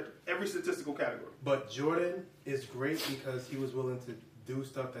aspect, every statistical category. But Jordan is great because he was willing to do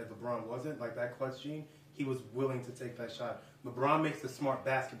stuff that LeBron wasn't, like that clutch gene. He was willing to take that shot. LeBron makes the smart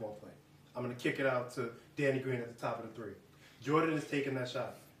basketball play. I'm going to kick it out to Danny Green at the top of the 3. Jordan is taking that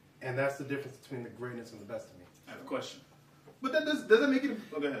shot. And that's the difference between the greatness and the best to me. I have a question. But that doesn't make it.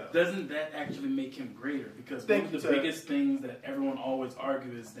 Okay, Doesn't that actually make him greater? Because one of the biggest things that everyone always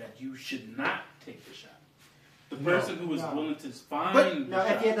argues is that you should not take the shot. The person who is willing to find the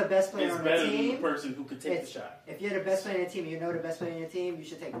shot if you're the best player is on better the than team, the person who could take the shot. If you're the best player on the team, and you know the best player on your team, you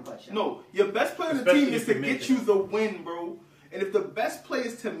should take the clutch shot. No, your best player on the Especially team is if to you make get it. you the win, bro. And if the best play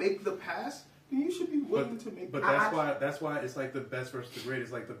is to make the pass, then you should be willing to make. But that's why it's like the best versus the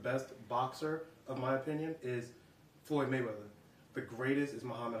greatest. Like the best boxer, of my opinion, is Floyd Mayweather. The greatest is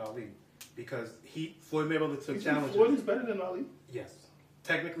Muhammad Ali because Floyd Mayweather took challenges. Floyd is better than Ali. Yes,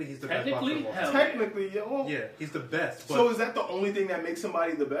 technically he's the best boxer Technically, of all hell time. Technically, yeah. Well, Yeah, he's the best. But so is that the only thing that makes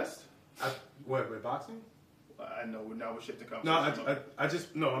somebody the best? with boxing? I know. Now we're shifting No, conversation.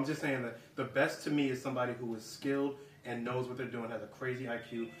 I'm just saying that the best to me is somebody who is skilled and knows what they're doing, has a crazy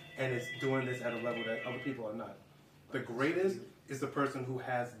IQ, and is doing this at a level that other people are not. The greatest is the person who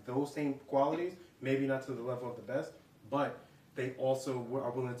has those same qualities, maybe not to the level of the best, but they also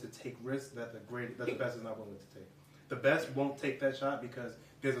are willing to take risks that the best is not willing to take. The best won't take that shot because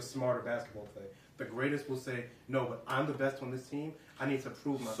there's a smarter basketball play. The greatest will say, no, but I'm the best on this team. I need to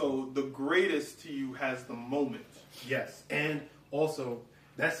prove myself. So the greatest to you has the moment. Yes, and also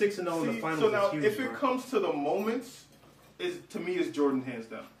that 6-0 in the finals so now, is huge. if it bro. comes to the moments, to me is Jordan hands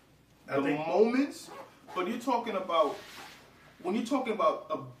down. I The think- moments, but when you're talking about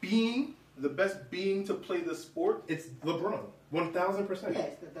a being, the best being to play the sport, It's LeBron, 1,000%.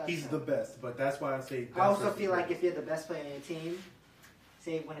 Yes, that's He's right. the best, but that's why I say. I also feel like if you're the best player on your team,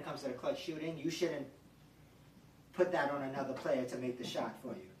 say when it comes to the clutch shooting, you shouldn't put that on another player to make the shot for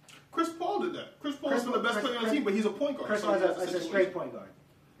you. Chris Paul did that. Chris Paul has been the best player on the team, but he's a point guard. Chris so Paul he has is a situation. straight point guard.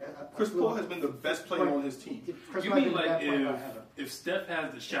 Chris Paul has been the best player on his team. Chris You Paul mean has been the like best point guard ever. if Steph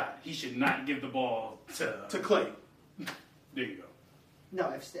has the shot, he should not give the ball To Clay. There you go. No,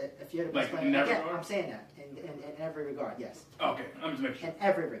 if you're the best Like, player, in every again, regard? I'm saying that in every regard, yes, Okay, I'm just making sure. in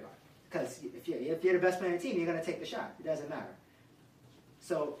every regard. Because if you're the best player on the team, you're going to take the shot. It doesn't matter.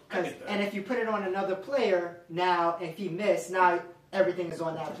 So, I get that. and if you put it on another player now, if he missed, now everything is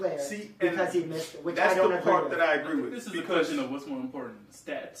on that player See, and because he missed, which That's I don't the agree part with. that I agree with. This is a because question of what's more important: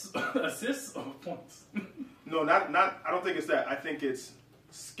 stats, assists, or points. no, not. I don't think it's that. I think it's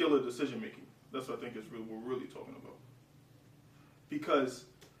skill of decision making. That's what I think we're really talking about. Because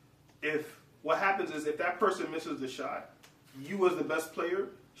if what happens is if that person misses the shot, you as the best player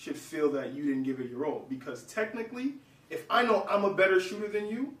should feel that you didn't give it your all. Because technically, if I know I'm a better shooter than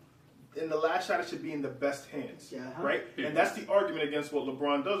you, in the last shot it should be in the best hands, right? Yeah. And that's the argument against what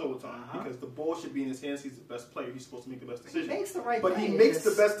LeBron does all the time. Uh-huh. Because the ball should be in his hands. He's the best player. He's supposed to make the best He decision. makes the right But play. he makes It's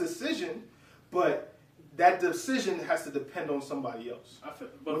the just- best decision, but that decision has to depend on somebody else. But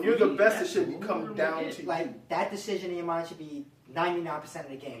When for you're the me, best, it that's should come really down it. to you. Like, that decision in your mind should be 99%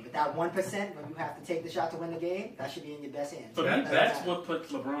 of the game. But that 1% when you have to take the shot to win the game, that should be in your best hands. For me, That- that's what puts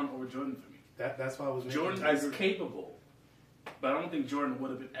LeBron over Jordan for me. That's why I was. Jordan is capable, but I don't think Jordan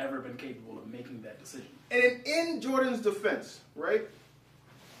would have ever been capable of making that decision. And in Jordan's defense, right?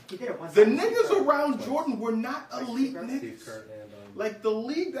 He did it once. The niggas around Jordan were not elite Steve niggas. Kerr Like, the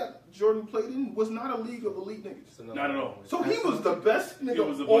league that Jordan played in was not a league of elite niggas. Not at all. So he was the best nigga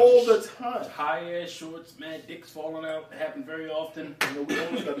was a all bunch the time. High ass shorts, mad dicks falling out. It happened very often. You know, we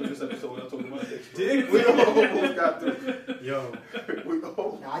almost got through this episode without talking about dicks. Did We almost got through. Yo,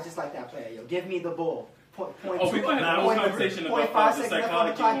 No, I just like that player. Yo, give me the ball. Point Oh, we two- gonna have a whole conversation point about five the seconds left on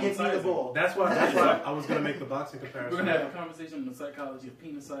the psychology clock. on Give me the sizing. ball. that's why I was gonna make the boxing We're comparison. gonna have a conversation on the psychology of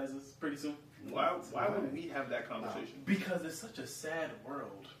penis sizes pretty soon. Why would we have that conversation? Because it's such a sad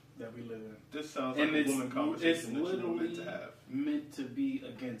world that we live in. This sounds like And a it's woman conversation that you were literally meant to have. meant to be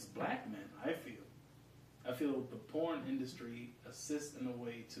against black men. I feel the porn industry assists in a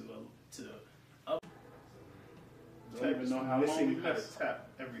way to don't even know how long we missing how to missed. tap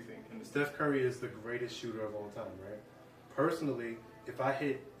everything. In the Steph Curry is the greatest shooter of all time, right? Personally, if I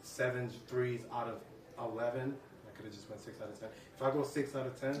hit 7 threes out of 11, I could have just went 6 out of 10. If I go 6 out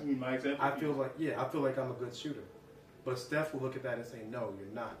of 10, You mean my example? I feel like I'm a good shooter. But Steph will look at that and say, no,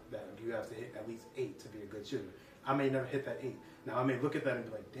 you're not. That you have to hit at least 8 to be a good shooter. I may never hit that 8. Now I may look at that and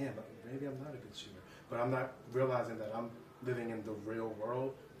be like, damn, maybe I'm not a good shooter. But I'm not realizing that I'm living in the real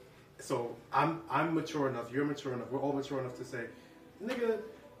world. So I'm mature enough, you're mature enough, we're all mature enough to say, nigga,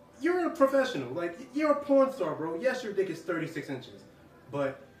 you're a professional. Like, you're a porn star, bro. Yes, your dick is 36 inches.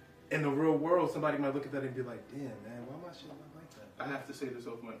 But in the real world, somebody might look at that and be like, damn, man, why my shit not like that? I have to say this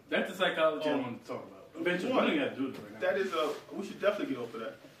off mic. That's the psychology I want to talk about. Eventually, we don't even have to do it right now. That is we should definitely get off of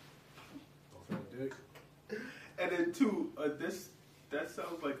that. Off that dick. And then two, that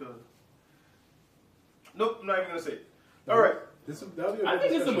sounds like a. Nope, I'm not even gonna say it. All right. That'll be a I good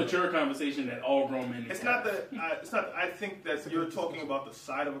think it's a discussion. mature conversation that all grown men need It's to not have. that. It's not. I think that It's a you're good talking discussion. about the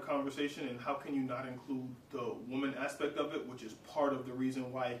side of a conversation, and how can you not include the woman aspect of it, which is part of the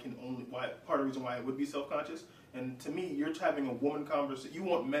reason why part of the reason why it would be self-conscious. And to me, you're having a woman conversation. You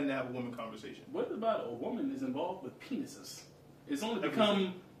want men to have a woman conversation. What about a woman is involved with penises? It's only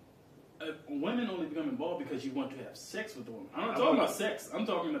become women only become involved because you want to have sex with the woman. I'm not talking about sex. I'm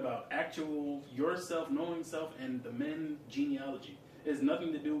talking about actual yourself, knowing self, and the men genealogy. It has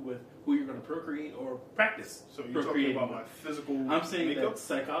nothing to do with who you're going to procreate or practice. So you're talking procreating about with. my physical I'm saying makeup? that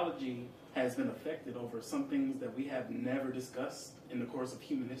psychology has been affected over some things that we have never discussed in the course of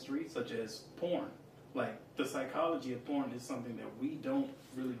human history, such as porn. Like, the psychology of porn is something that we don't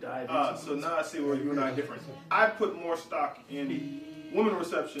really dive into. So now I see where you and I are different. I put more stock in woman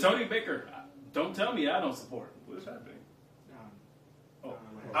reception. Tony Baker, don't tell me I don't support. What is happening? Um,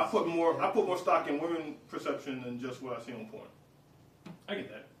 I put more stock in women perception than just what I see on porn. I get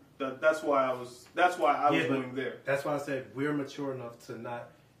that. That's why I was Yeah, but going there. That's why I said we're mature enough to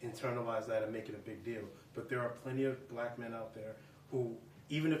not internalize that and make it a big deal. But there are plenty of black men out there who,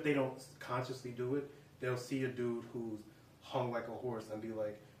 even if they don't consciously do it, they'll see a dude who's hung like a horse and be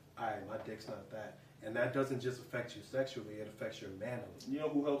like, alright, my dick's not that. And that doesn't just affect you sexually, it affects your manhood. You know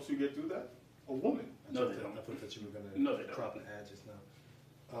who helps you get through that? A woman. No, they don't. I thought that you were going No, they to don't. drop an ad just now.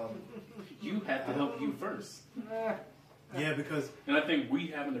 You have to help you first. Yeah, because And I think we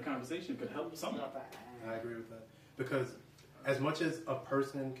having the conversation could help someone. I agree with that. Because as much as a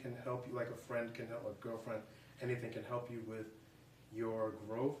person can help you, like a friend can help, a girlfriend, anything can help you with your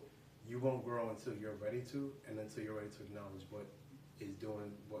growth, you won't grow until you're ready to, and until you're ready to acknowledge what is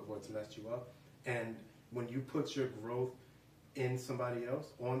doing, what's messed you up. And when you put your growth in somebody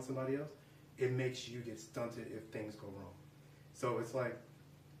else, on somebody else, it makes you get stunted if things go wrong. So it's like,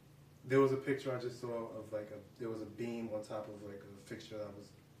 there was a picture I just saw of there was a beam on top of like a fixture that was,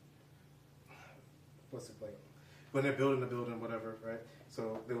 what's it like, when they're building the building, whatever, right?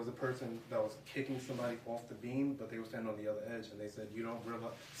 So there was a person that was kicking somebody off the beam, but they were standing on the other edge, and they said, you don't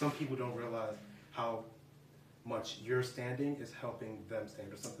realize, some people don't realize how much your standing is helping them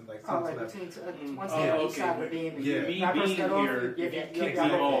stand, or something like Oh, that. like between one Oh, side, each okay. side of the beam. and Yeah. Me that person being got off, here, you if you get- kick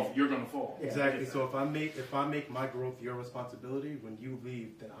got me off. off, you're gonna fall. Yeah. Exactly. So if I make my growth your responsibility, when you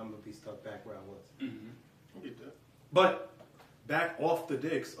leave, then I'm gonna be stuck back where I was. Mm-hmm. I get that. But back off the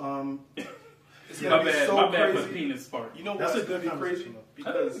dicks. It's My gonna be bad. so My bad for the crazy. penis part. You know That's what's a good gonna be crazy? conversation, though.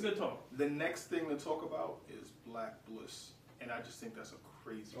 I think it's Because a good talk. the next thing to talk about is black bliss, and I just think that's a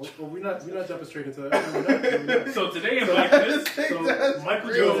crazy. Oh, well, we're not jumping straight into that. We're not. So today in Black Bliss, So Michael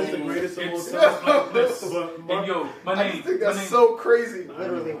crazy. Jordan is the greatest of all it's time. Black Bliss. But And yo, my I name. just think my that's name- so crazy.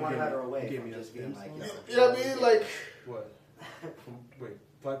 Literally I know, one you letter gave me- away you gave from me just that being stance. like, yo. You know what I mean? Like What? Wait,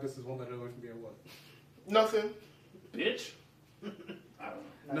 Black Bliss is one letter away from being what? nothing. bitch. I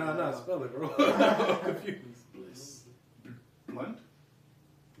don't know. Nah, spell it, bro. I'm confused. Bliss. Blunt?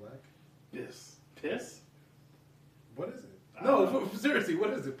 Black? Piss. Piss? What is it? I don't No, seriously,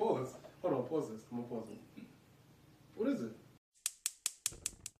 what is it? Pause. Hold on, pause this. I'm gonna pause it. What is it?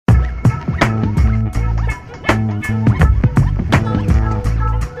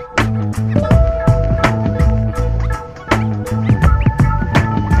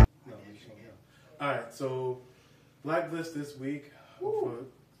 right, so Blacklist this week for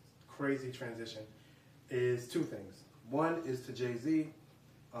crazy transition is two things. One is to Jay-Z.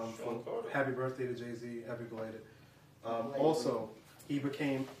 For happy birthday to Jay-Z, happy belated. Also, he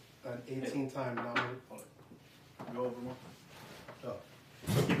became an 18-time nominated. Go over more.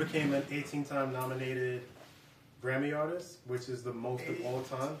 He became an 18-time nominated Grammy artist, which is the most of all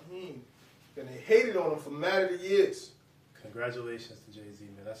time. And they hated on him for mad of the years. Congratulations to Jay-Z,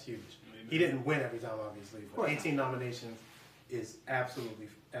 man. That's huge. He didn't win every time, obviously, but 18 nominations is absolutely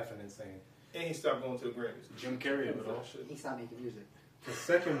effing insane. And he stopped going to the Grammys. Jim Carrey of it all. He stopped making music. The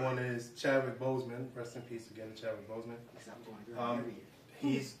second one is Chadwick Boseman. Rest in peace again, Chadwick Boseman. He stopped going to Grammy every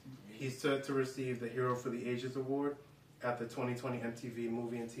year. He's to receive the Hero for the Ages Award at the 2020 MTV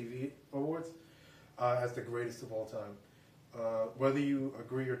Movie and TV Awards as the greatest of all time. Whether you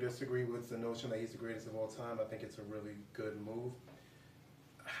agree or disagree with the notion that he's the greatest of all time, I think it's a really good move.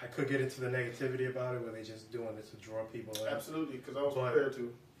 I could get into the negativity about it, where they're just doing it to draw people in. Absolutely, because I was prepared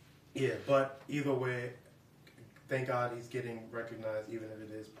to. Yeah, but either way, thank God he's getting recognized, even if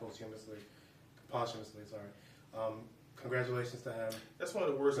it is posthumously. Congratulations to him. That's one of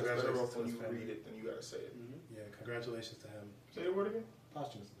the words that's better Congratulations off to when his you family. read it than you gotta say it. Yeah, congratulations to him. Say the word again.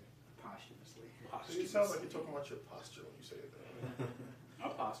 Posthumously. Posthumously. It sounds like you're talking about your posture when you say it. My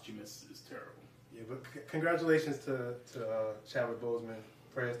posthumous is terrible. Yeah, but congratulations to Chadwick Boseman.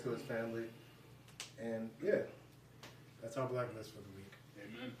 Prayers to his family. And yeah, that's our Blacklist for the week.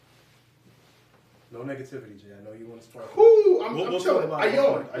 Amen. No negativity, Jay. I know you want to spark. Whoo! I'm We'll chilling. talk I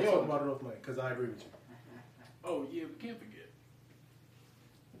yawned. We'll talk about it off mic because I agree with you. Oh, yeah, we can't forget.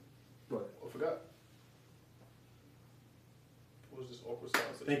 What? I forgot. What was this awkward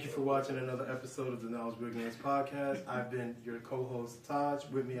silence? Thank you for watching another episode of the Knowledge Big Games podcast. I've been your co-host, Taj.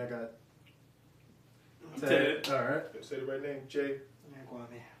 With me, I got Ted. All right. Say the right name, Jay.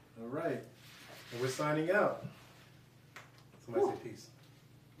 All right. And we're signing out. Somebody say peace.